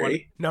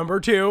 necessary. Number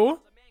 2,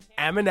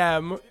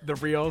 Eminem, The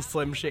Real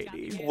Slim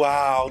Shady.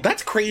 Wow,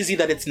 that's crazy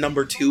that it's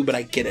number 2, but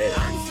I get it.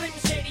 I'm Slim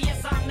Shady,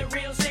 yes, I'm the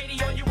real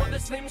Shady. All you other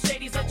Slim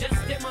Shadys are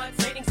just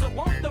imitating. So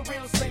won't the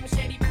real Slim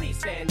Shady please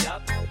stand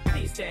up?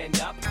 Please stand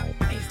up.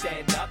 Please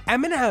stand up.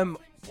 Eminem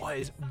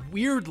was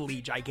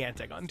weirdly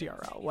gigantic on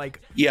TRL.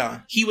 Like, yeah,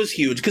 he was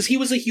huge because he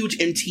was a huge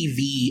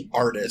MTV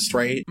artist,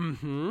 right?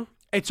 Mm-hmm.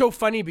 It's so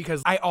funny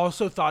because I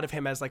also thought of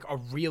him as like a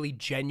really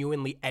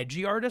genuinely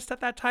edgy artist at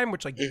that time,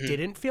 which like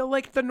didn't feel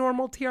like the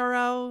normal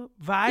TRL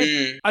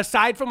vibe.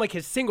 Aside from like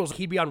his singles,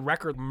 he'd be on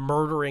record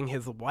murdering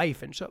his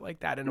wife and shit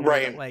like that in a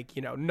way that, like,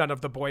 you know, none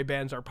of the boy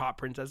bands or pop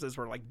princesses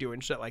were like doing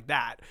shit like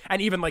that.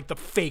 And even like the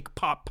fake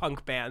pop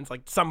punk bands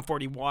like Sum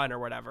 41 or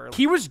whatever.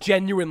 He was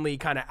genuinely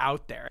kind of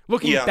out there.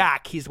 Looking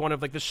back, he's one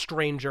of like the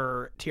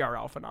stranger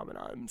TRL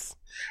phenomenons.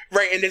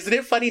 Right, and isn't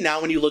it funny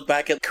now when you look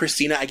back at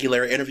Christina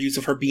Aguilera interviews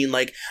of her being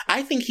like,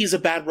 I think he's a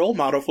bad role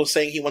model for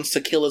saying he wants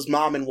to kill his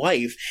mom and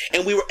wife.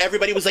 And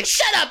everybody was like,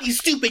 shut up, you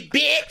stupid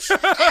bitch!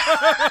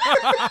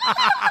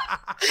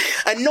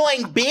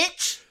 Annoying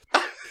bitch!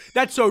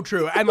 That's so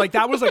true. And like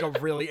that was like a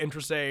really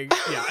interesting,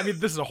 I mean,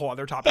 this is a whole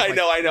other topic. I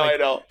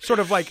know. Sort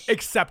of like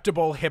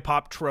acceptable hip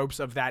hop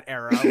tropes of that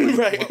era.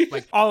 Like,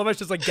 like all of us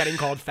just like getting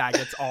called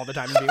faggots all the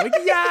time and being like,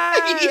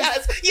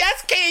 yes!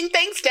 Yes, King,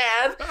 thanks,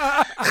 Dad!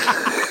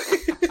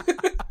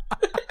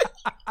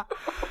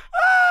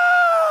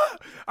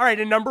 All right,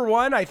 and number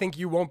one, I think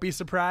you won't be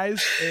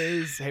surprised,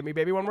 is Hit Me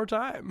Baby One More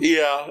Time.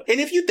 Yeah.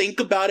 And if you think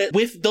about it,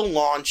 with the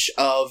launch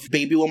of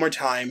Baby One More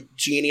Time,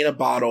 Genie in a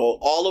Bottle,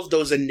 all of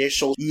those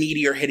initial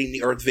meteor hitting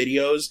the earth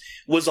videos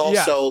was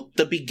also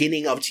the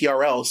beginning of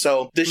TRL.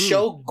 So the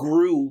show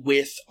grew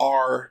with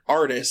our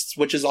artists,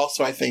 which is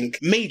also, I think,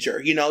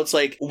 major. You know, it's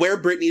like where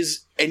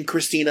Britney's and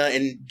Christina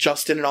and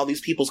Justin and all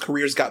these people's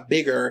careers got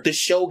bigger, the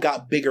show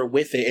got bigger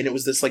with it. And it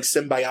was this like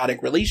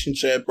symbiotic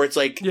relationship where it's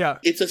like,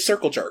 it's a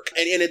circle jerk.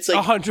 And it's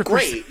like 100%.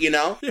 great, you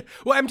know?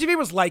 Well, MTV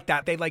was like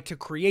that. They like to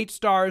create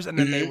stars and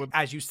then they would,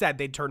 as you said,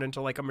 they'd turn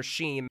into like a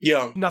machine.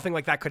 Yeah. Nothing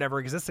like that could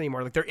ever exist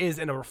anymore. Like there is,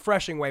 in a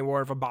refreshing way,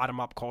 more of a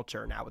bottom-up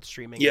culture now with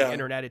streaming and the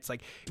internet. It's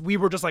like, we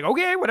were just like,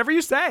 okay, whatever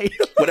you say.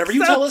 Whatever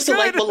you tell us to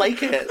like, we'll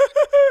like it.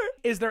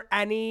 Is there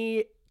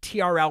any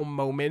TRL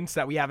moments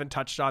that we haven't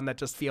touched on that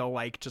just feel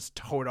like just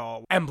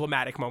total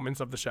emblematic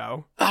moments of the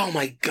show? Oh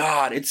my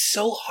God. It's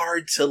so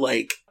hard to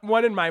like.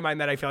 One in my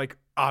mind that I feel like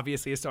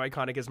obviously is so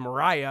iconic is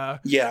Mariah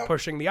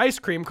pushing the ice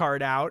cream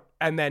cart out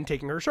and then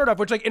taking her shirt off,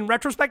 which like in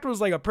retrospect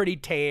was like a pretty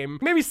tame,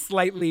 maybe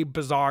slightly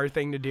bizarre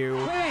thing to do.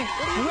 Wait,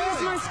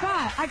 where's my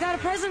spot? I got a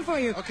present for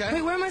you. Okay.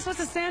 Wait, where am I supposed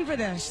to stand for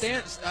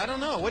this? I don't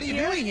know. What are you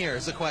doing here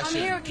is the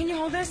question. I'm here. Can you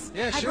hold this?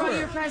 Yeah, I brought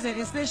you a present.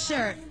 It's this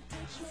shirt.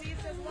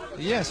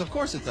 Yes, of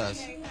course it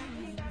does.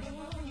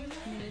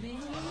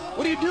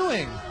 What are you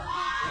doing?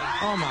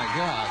 Oh my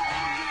God.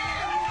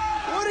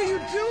 What are you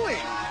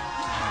doing?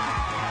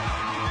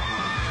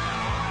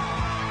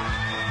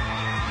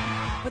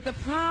 But the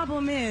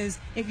problem is,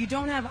 if you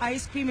don't have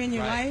ice cream in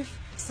your life,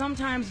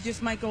 sometimes you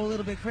just might go a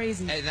little bit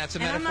crazy. And that's a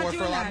I'm metaphor not for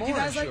doing a lot that. more. Do you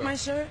guys like sure. my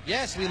shirt?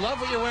 Yes, we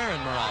love what you're wearing,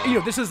 Mariah. You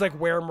know, this is like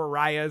where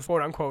Mariah's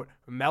quote unquote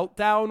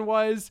meltdown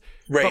was.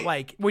 Right. But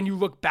like when you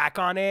look back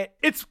on it,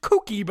 it's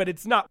kooky, but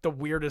it's not the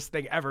weirdest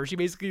thing ever. She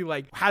basically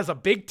like has a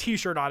big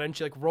t-shirt on and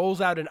she like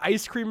rolls out an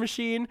ice cream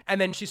machine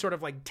and then she sort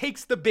of like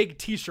takes the big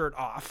t-shirt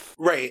off.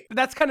 Right.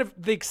 That's kind of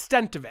the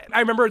extent of it. I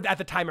remember at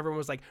the time everyone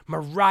was like,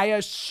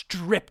 Mariah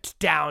stripped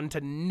down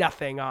to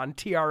nothing on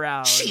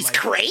TRL. She's like,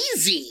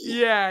 crazy.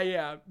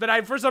 Yeah.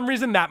 But for some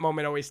reason that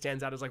moment always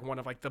stands out as like one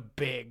of like the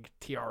big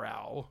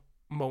TRL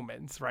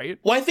moments, right?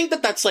 Well, I think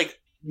that that's like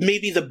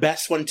maybe the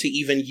best one to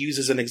even use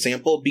as an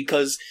example,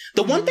 because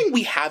the one thing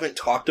we haven't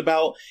talked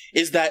about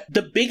is that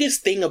the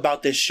biggest thing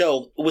about this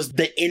show was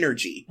the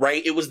energy,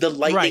 right? It was the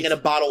lightning in a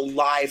bottle,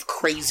 live,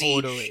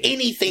 crazy,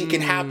 anything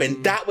can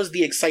happen. That was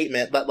the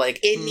excitement, that like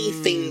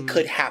anything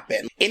could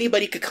happen.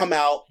 Anybody could come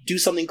out, do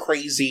something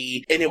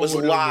crazy, and it was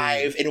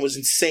live and it was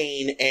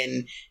insane,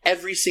 and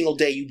every single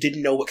day you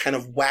didn't know what kind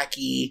of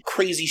wacky,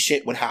 crazy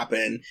shit would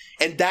happen.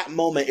 And that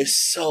moment is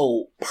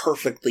so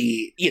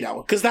perfectly, you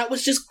know, because that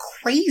was just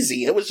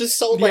crazy. It was just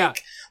so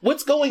like,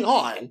 what's going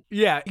on?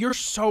 Yeah, you're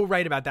so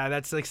right about that.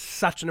 That's like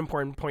such an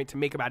important point to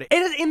make about it.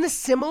 And in the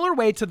similar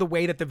way to the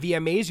way that the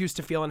VMAs used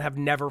to feel and have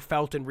never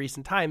felt in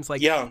recent times,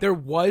 like there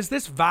was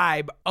this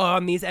vibe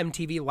on these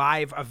MTV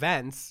live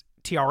events,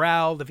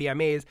 TRL, the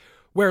VMAs,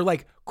 where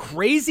like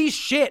crazy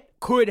shit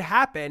could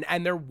happen.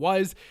 And there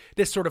was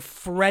this sort of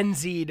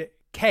frenzied,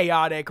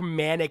 chaotic,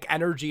 manic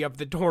energy of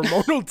the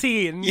hormonal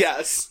teens.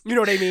 Yes. You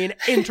know what I mean?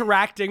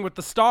 Interacting with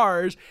the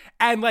stars.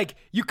 And like,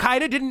 you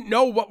kind of didn't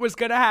know what was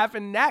going to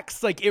happen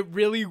next. Like, it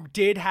really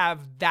did have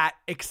that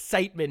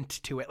excitement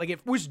to it. Like,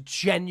 it was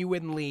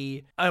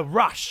genuinely a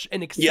rush,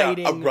 an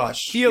exciting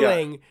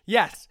feeling.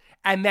 Yes.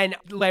 And then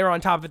layer on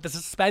top of it the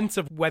suspense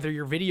of whether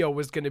your video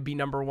was going to be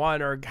number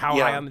one or how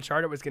high on the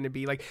chart it was going to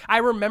be. Like, I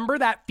remember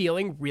that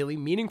feeling really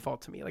meaningful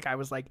to me. Like, I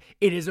was like,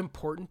 it is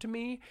important to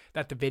me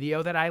that the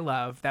video that I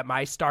love, that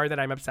my star that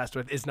I'm obsessed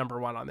with is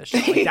number one on this show.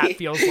 Like, that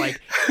feels like,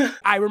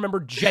 I remember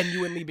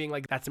genuinely being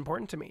like, that's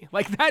important to me.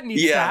 Like, that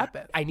needs to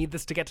happen. I need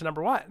this to get to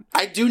number one.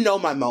 I do know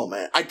my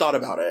moment. I thought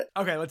about it.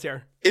 Okay, let's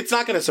hear. It's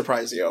not going to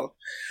surprise you.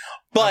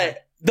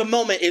 But the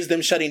moment is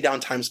them shutting down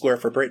Times Square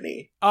for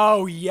Britney.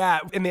 Oh, yeah.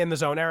 In the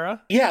Zone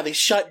era? Yeah, they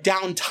shut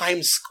down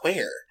Times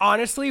Square.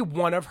 Honestly,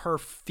 one of her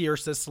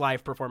fiercest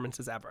live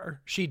performances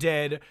ever. She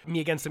did Me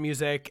Against the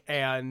Music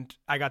and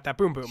I Got That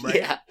Boom Boom, right?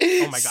 Yeah.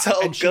 Oh my God.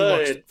 So and she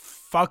good. looks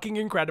fucking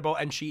incredible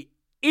and she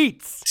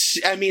eats.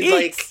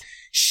 Like,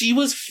 she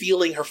was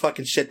feeling her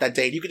fucking shit that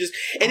day. You could just,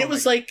 and it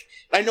was like,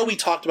 I know we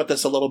talked about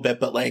this a little bit,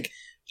 but like,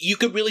 you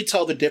could really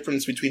tell the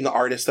difference between the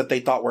artists that they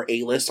thought were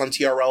A-list on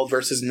TRL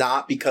versus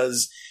not,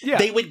 because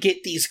they would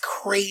get these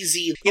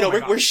crazy, you know,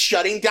 we're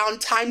shutting down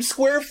Times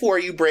Square for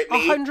you,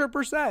 Britney.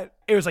 100%.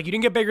 It was like, you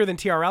didn't get bigger than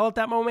TRL at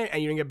that moment,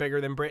 and you didn't get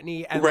bigger than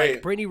Britney. And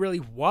like, Britney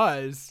really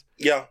was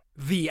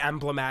the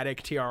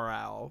emblematic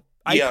TRL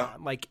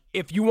icon. Like,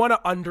 if you want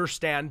to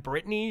understand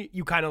Britney,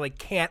 you kind of like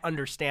can't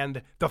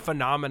understand the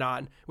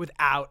phenomenon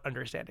without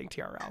understanding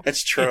TRL.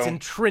 That's true. It's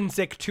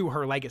intrinsic to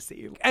her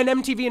legacy. And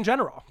MTV in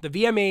general. The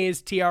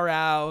VMAs,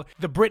 TRL,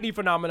 the Britney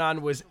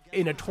phenomenon was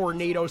in a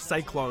tornado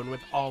cyclone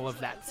with all of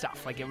that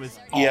stuff. Like, it was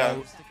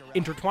all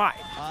intertwined.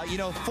 You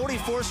know,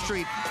 44th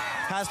Street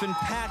has been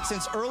packed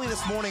since early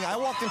this morning. I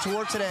walked into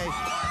work today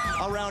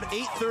around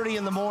 8:30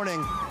 in the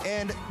morning,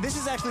 and this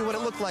is actually what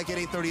it looked like at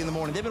 8:30 in the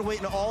morning. They've been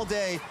waiting all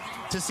day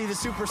to see the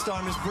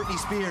superstar, Miss Britney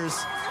Spears.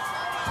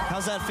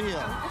 How's that feel? It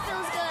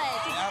feels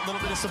good. Yeah, a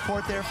little bit of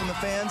support there from the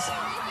fans.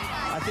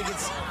 I think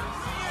it's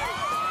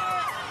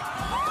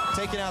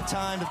taking out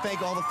time to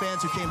thank all the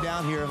fans who came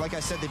down here. Like I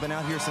said, they've been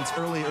out here since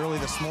early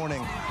this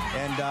morning,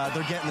 and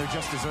they're getting their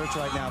just desserts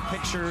right now.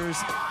 Pictures,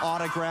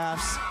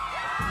 autographs.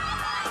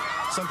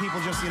 Some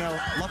people just,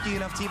 lucky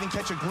enough to even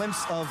catch a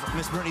glimpse of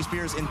Miss Britney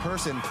Spears in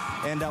person.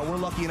 And we're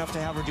lucky enough to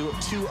have her do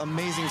 2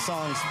 amazing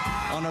songs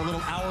on our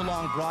little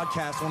hour-long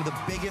broadcast, one of the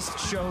biggest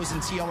shows in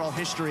TRL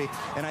history.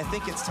 And I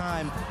think it's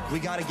time we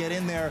got to get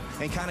in there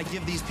and kind of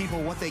give these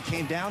people what they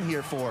came down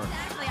here for.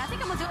 Exactly. I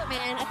think I'm going to do it,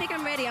 man. I think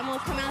I'm ready. I'm going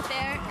to come out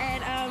there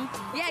and,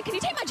 can you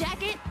take my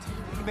jacket?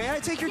 May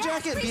I take your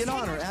jacket? Be an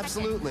honor.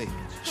 Absolutely. Cool.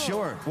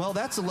 Sure. Well,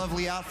 that's a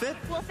lovely outfit.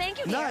 Well, thank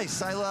you, dear.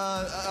 Nice.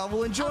 I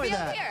will enjoy I'll be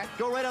that. up here.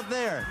 Go right up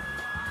there.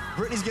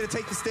 Brittany's going to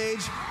take the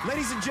stage.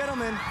 Ladies and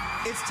gentlemen,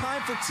 it's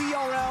time for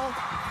TRL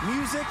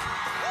music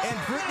and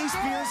Britney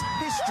Spears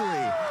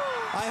history.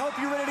 I hope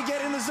you're ready to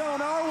get in the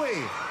zone, are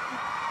we?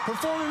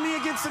 Performing me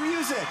against the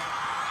music.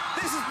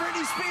 This is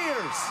Britney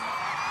Spears.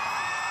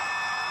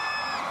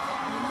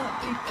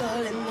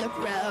 People in the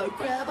crowd,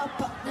 grab a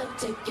partner,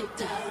 take it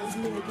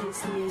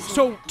down.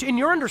 So, in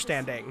your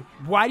understanding,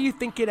 why do you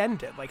think it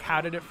ended? Like,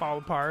 how did it fall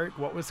apart?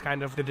 What was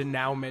kind of the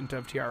denouement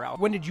of TRL?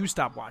 When did you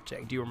stop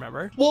watching? Do you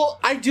remember? Well,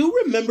 I do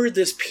remember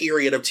this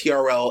period of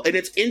TRL, and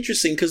it's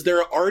interesting because there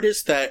are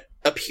artists that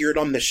appeared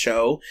on the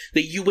show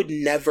that you would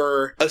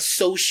never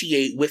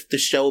associate with the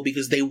show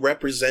because they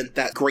represent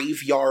that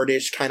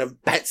graveyardish kind of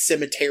Pet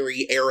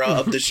Cemetery era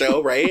of the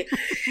show, right?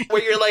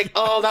 Where you're like,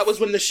 oh, that was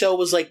when the show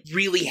was like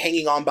really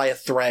hanging on by a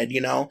thread,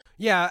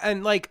 Yeah,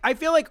 and like I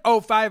feel like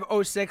 05,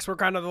 06 were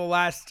kind of the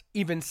last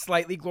even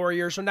slightly glory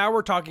years. So now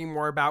we're talking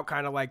more about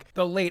kind of like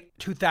the late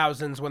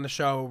 2000s when the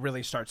show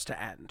really starts to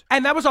end.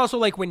 And that was also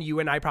like when you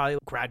and I probably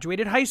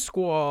graduated high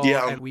school.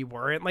 Yeah. And we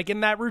weren't like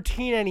in that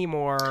routine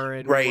anymore.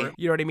 And right. We were,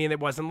 you know what I mean? It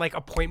wasn't like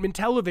appointment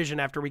television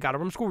after we got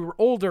home from school. We were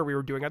older. We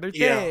were doing other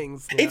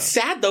things. It's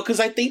sad though,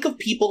 because I think of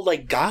people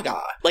like Gaga.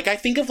 Like I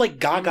think of like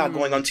Gaga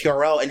going on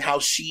TRL and how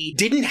she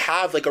didn't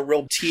have like a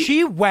real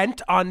She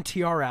went on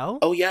TRL?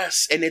 Oh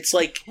yes. And it's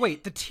like...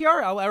 Wait, the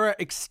TRL era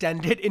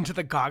extended into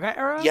the Gaga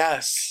era?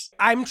 Yes.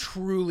 I'm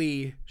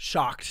truly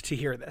shocked to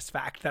hear this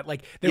fact that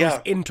like there was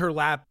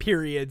interlap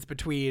periods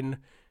between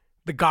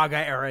the Gaga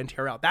era and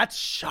TRL. That's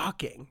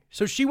shocking.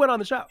 So she went on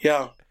the show.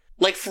 Yeah.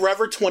 Like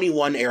Forever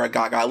 21 era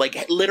Gaga,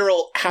 like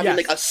literal having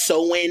like a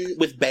sew-in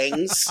with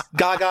bangs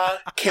Gaga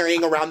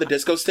carrying around the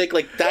disco stick,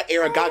 like that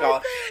era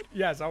Gaga.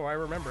 Yes, I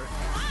remember.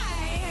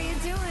 Hi, how you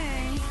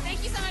doing?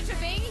 Thank you so much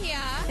for being here.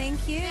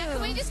 Thank you. Now,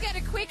 can we just get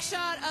a quick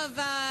shot of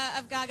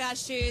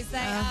Gaga's shoes? They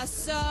are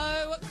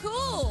so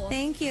cool.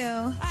 Thank you.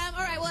 All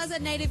right, well, as a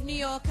native New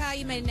Yorker,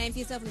 you made a name for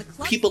yourself in the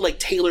club. People like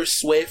Taylor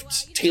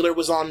Swift. Taylor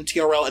was on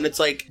TRL, and it's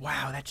like...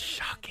 Wow, that's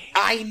shocking.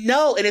 I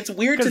know, and it's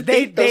weird to Because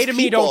think they to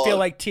me don't feel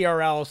like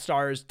TRL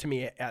stars to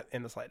me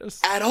in the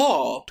slightest. At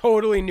all.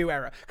 Totally new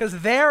era.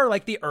 Because they're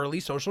like the early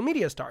social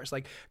media stars.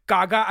 Like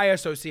Gaga I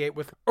associate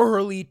with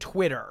early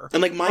Twitter.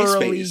 And like MySpace.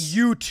 Early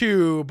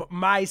YouTube,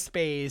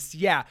 MySpace.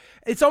 Yeah.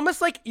 It's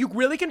almost like you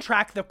really can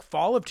track the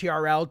fall of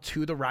TRL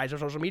to the rise of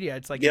social media.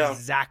 It's like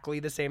exactly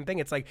the same thing.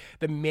 It's like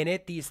the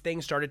minute these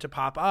things started to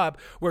pop up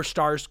where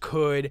stars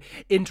could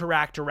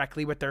interact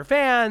directly with their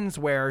fans,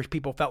 where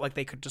people felt like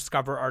they could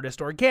discover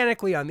artists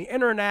organically on the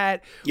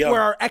internet,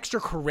 where our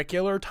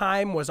extracurricular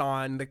time was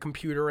on the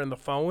computer and the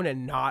phone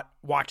and not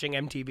watching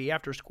MTV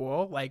after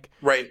school. Like,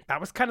 that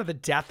was kind of the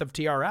death of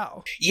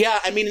TRL. Yeah,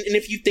 I mean, and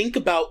if you think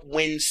about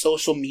when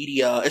social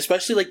media,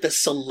 especially like the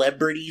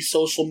celebrity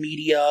social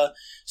media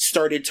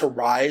started to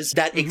rise,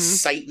 that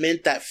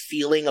excitement, that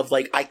feeling of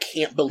like, I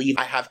can't believe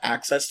I have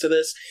access to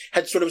this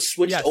had sort of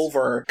switched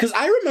over. Because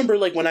I remember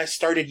like when I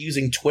started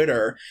using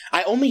Twitter,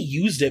 I only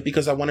used it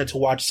because I wanted to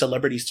watch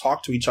celebrities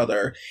talk to each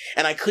other.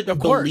 And I couldn't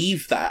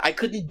believe that. I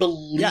couldn't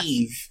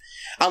believe...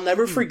 I'll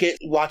never forget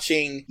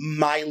watching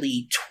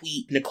Miley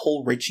tweet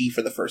Nicole Richie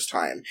for the first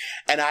time.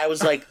 And I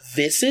was like,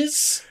 this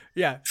is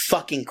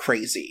fucking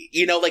crazy.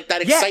 You know, like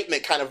that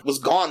excitement kind of was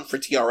gone for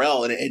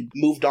TRL and it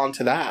moved on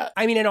to that.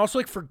 I mean, and also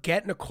like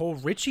forget Nicole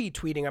Richie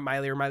tweeting at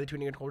Miley or Miley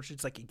tweeting at Nicole Richie.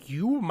 It's like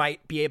you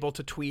might be able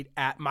to tweet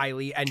at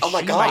Miley and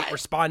she might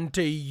respond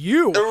to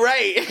you.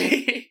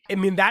 Right. I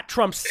mean, that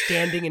trumps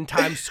standing in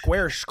Times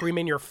Square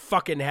screaming your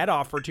fucking head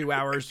off for 2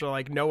 hours to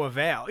like no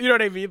avail. You know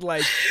what I mean?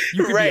 Like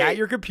you could be at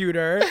your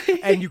computer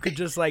and you could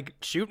just like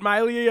shoot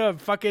Miley a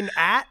fucking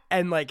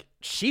and like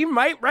she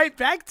might write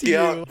back to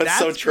you. That's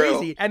so true.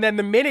 Crazy. And then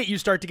the minute you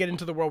start to get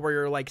into the world where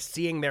you're like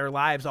seeing their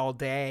lives all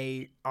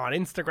day on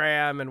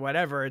Instagram and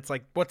whatever, it's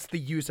like, what's the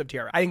use of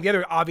TRL? I think the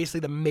other, obviously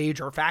the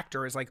major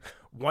factor is like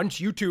once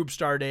YouTube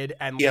started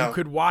and you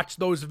could watch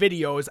those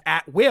videos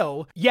at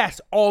will, yes,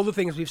 all the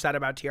things we've said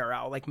about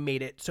TRL like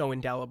made it so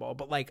indelible.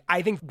 But like,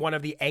 I think one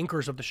of the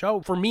anchors of the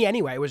show, for me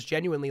anyway, was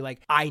genuinely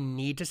like, I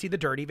need to see the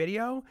Dirty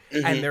video.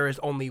 And there is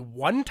only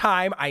one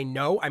time I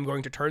know I'm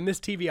going to turn this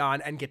TV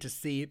on and get to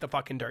see the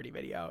fucking Dirty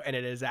video. And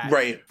it is at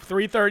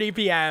 3:30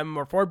 p.m.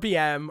 or 4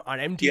 p.m. on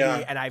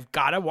MTV. And I've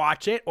got to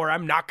watch it or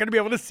I'm not going to be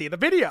able to see the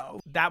video.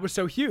 That was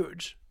so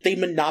huge. they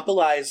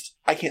monopolized,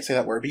 I can't say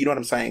that word, but you know what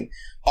I'm saying,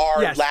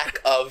 our Yes.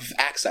 lack of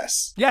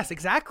access. Yes,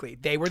 exactly.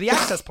 They were the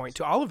access point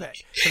to all of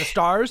it. To the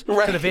stars, to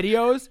the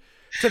videos,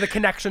 to the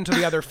connection to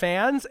the other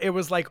fans. It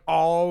was like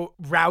all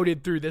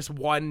routed through this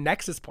one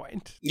nexus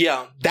point.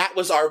 Yeah, that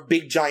was our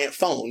big giant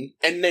phone,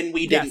 and then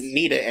we didn't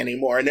need it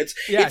anymore, and it's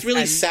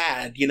really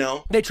sad, you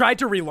know? They tried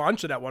to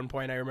relaunch it at one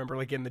point, I remember,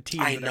 like in the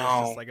TV. I It was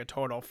know. just like a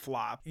total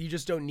flop. You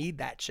just don't need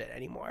that shit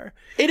anymore.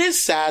 It is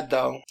sad,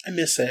 though. I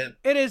miss it.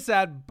 It is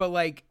sad, but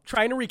like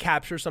trying to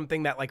recapture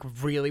something that like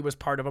really was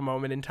part of a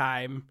moment in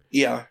time.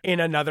 Yeah. In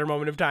another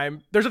moment of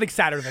time. There's nothing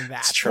sadder than that.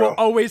 It's true. We'll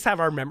always have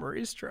our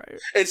memories, Troy.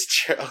 It's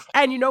true.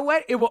 And you know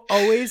what? It will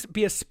always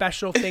be a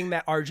special thing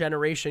that our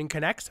generation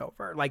connects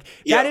over. Like,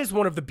 that is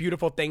one of the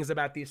beautiful things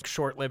about these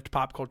short-lived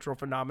pop cultural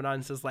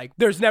phenomenons is like,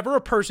 there's never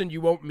a person you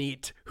won't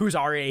meet who's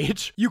our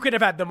age. You could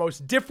have had the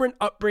most different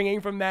upbringing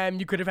from them.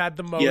 You could have had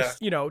the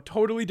most, you know,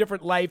 totally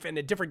different life in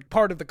a different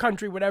part of the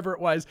country, whatever it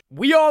was.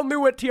 We all knew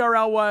what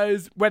TRL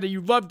was, whether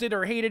you loved it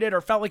or hated it or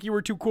felt like you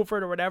were too cool for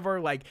it or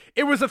whatever. Like,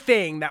 it was a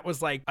thing that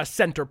was like a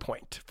center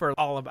point for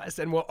all of us,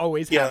 and we'll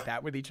always have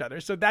that with each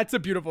other. So that's a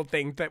beautiful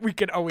thing that we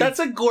can always... That's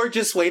a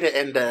gorgeous way to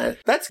end it.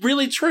 That's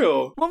really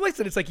true. Well,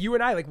 listen, it's like you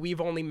and I, like,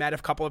 we've only met a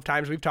couple of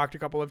times, we've talked a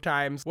couple of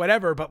times,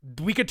 whatever, but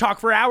we could talk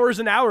for hours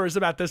and hours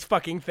about this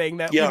fucking thing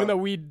that even though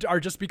we are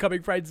just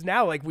becoming friends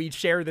now, like, we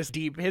share this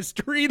deep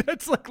history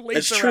that's like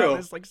linked around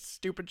this like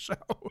stupid show.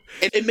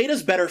 It made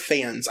us better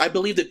fans. I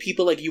believe that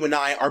people like you and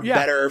I are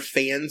better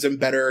fans and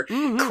better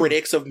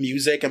critics of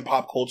music and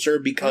pop culture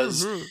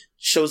because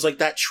shows like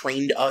that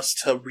trained us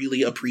to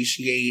really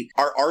appreciate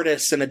our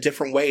artists in a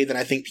different way than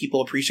I think people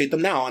appreciate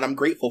them now, and I'm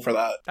grateful for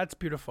that. That's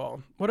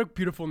beautiful. What a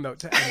beautiful note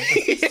to end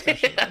this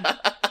discussion on.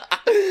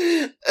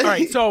 All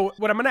right, so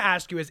what I'm going to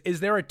ask you is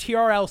there a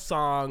TRL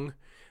song,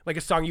 like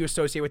a song you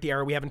associate with the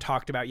era we haven't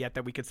talked about yet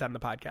that we could send the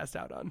podcast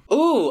out on?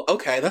 Ooh,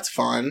 okay, that's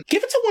fun.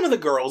 Give it to one of the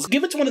girls.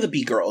 Give it to one of the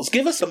B girls.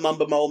 Give us a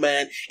Mamba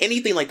moment,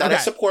 anything like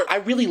that. Okay. I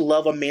really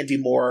love a Mandy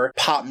Moore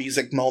pop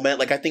music moment.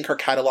 Like, I think her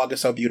catalog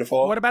is so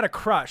beautiful. What about a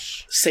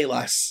Crush? Say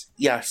less.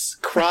 Yes.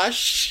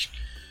 Crush.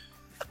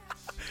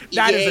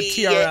 That is a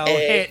TRL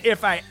hit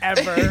if I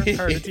ever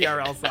heard a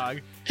TRL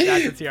song.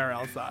 That's a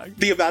TRL song.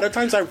 The amount of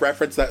times I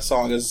reference that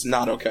song is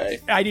not okay.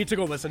 I need to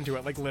go listen to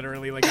it, like,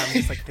 literally. Like, I'm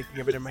just, like, thinking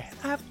of it in my head.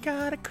 I've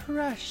got a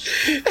crush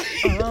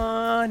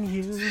on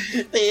you.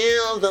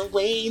 Feel the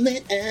way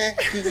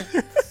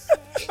that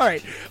All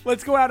right,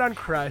 let's go out on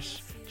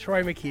Crush.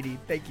 Troy McEady,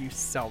 thank you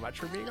so much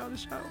for being on the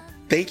show.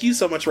 Thank you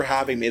so much for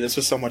having me. This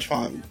was so much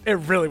fun. It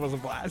really was a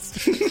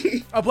blast.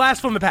 A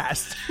blast from the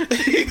past.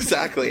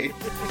 Exactly.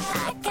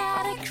 I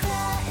got a crush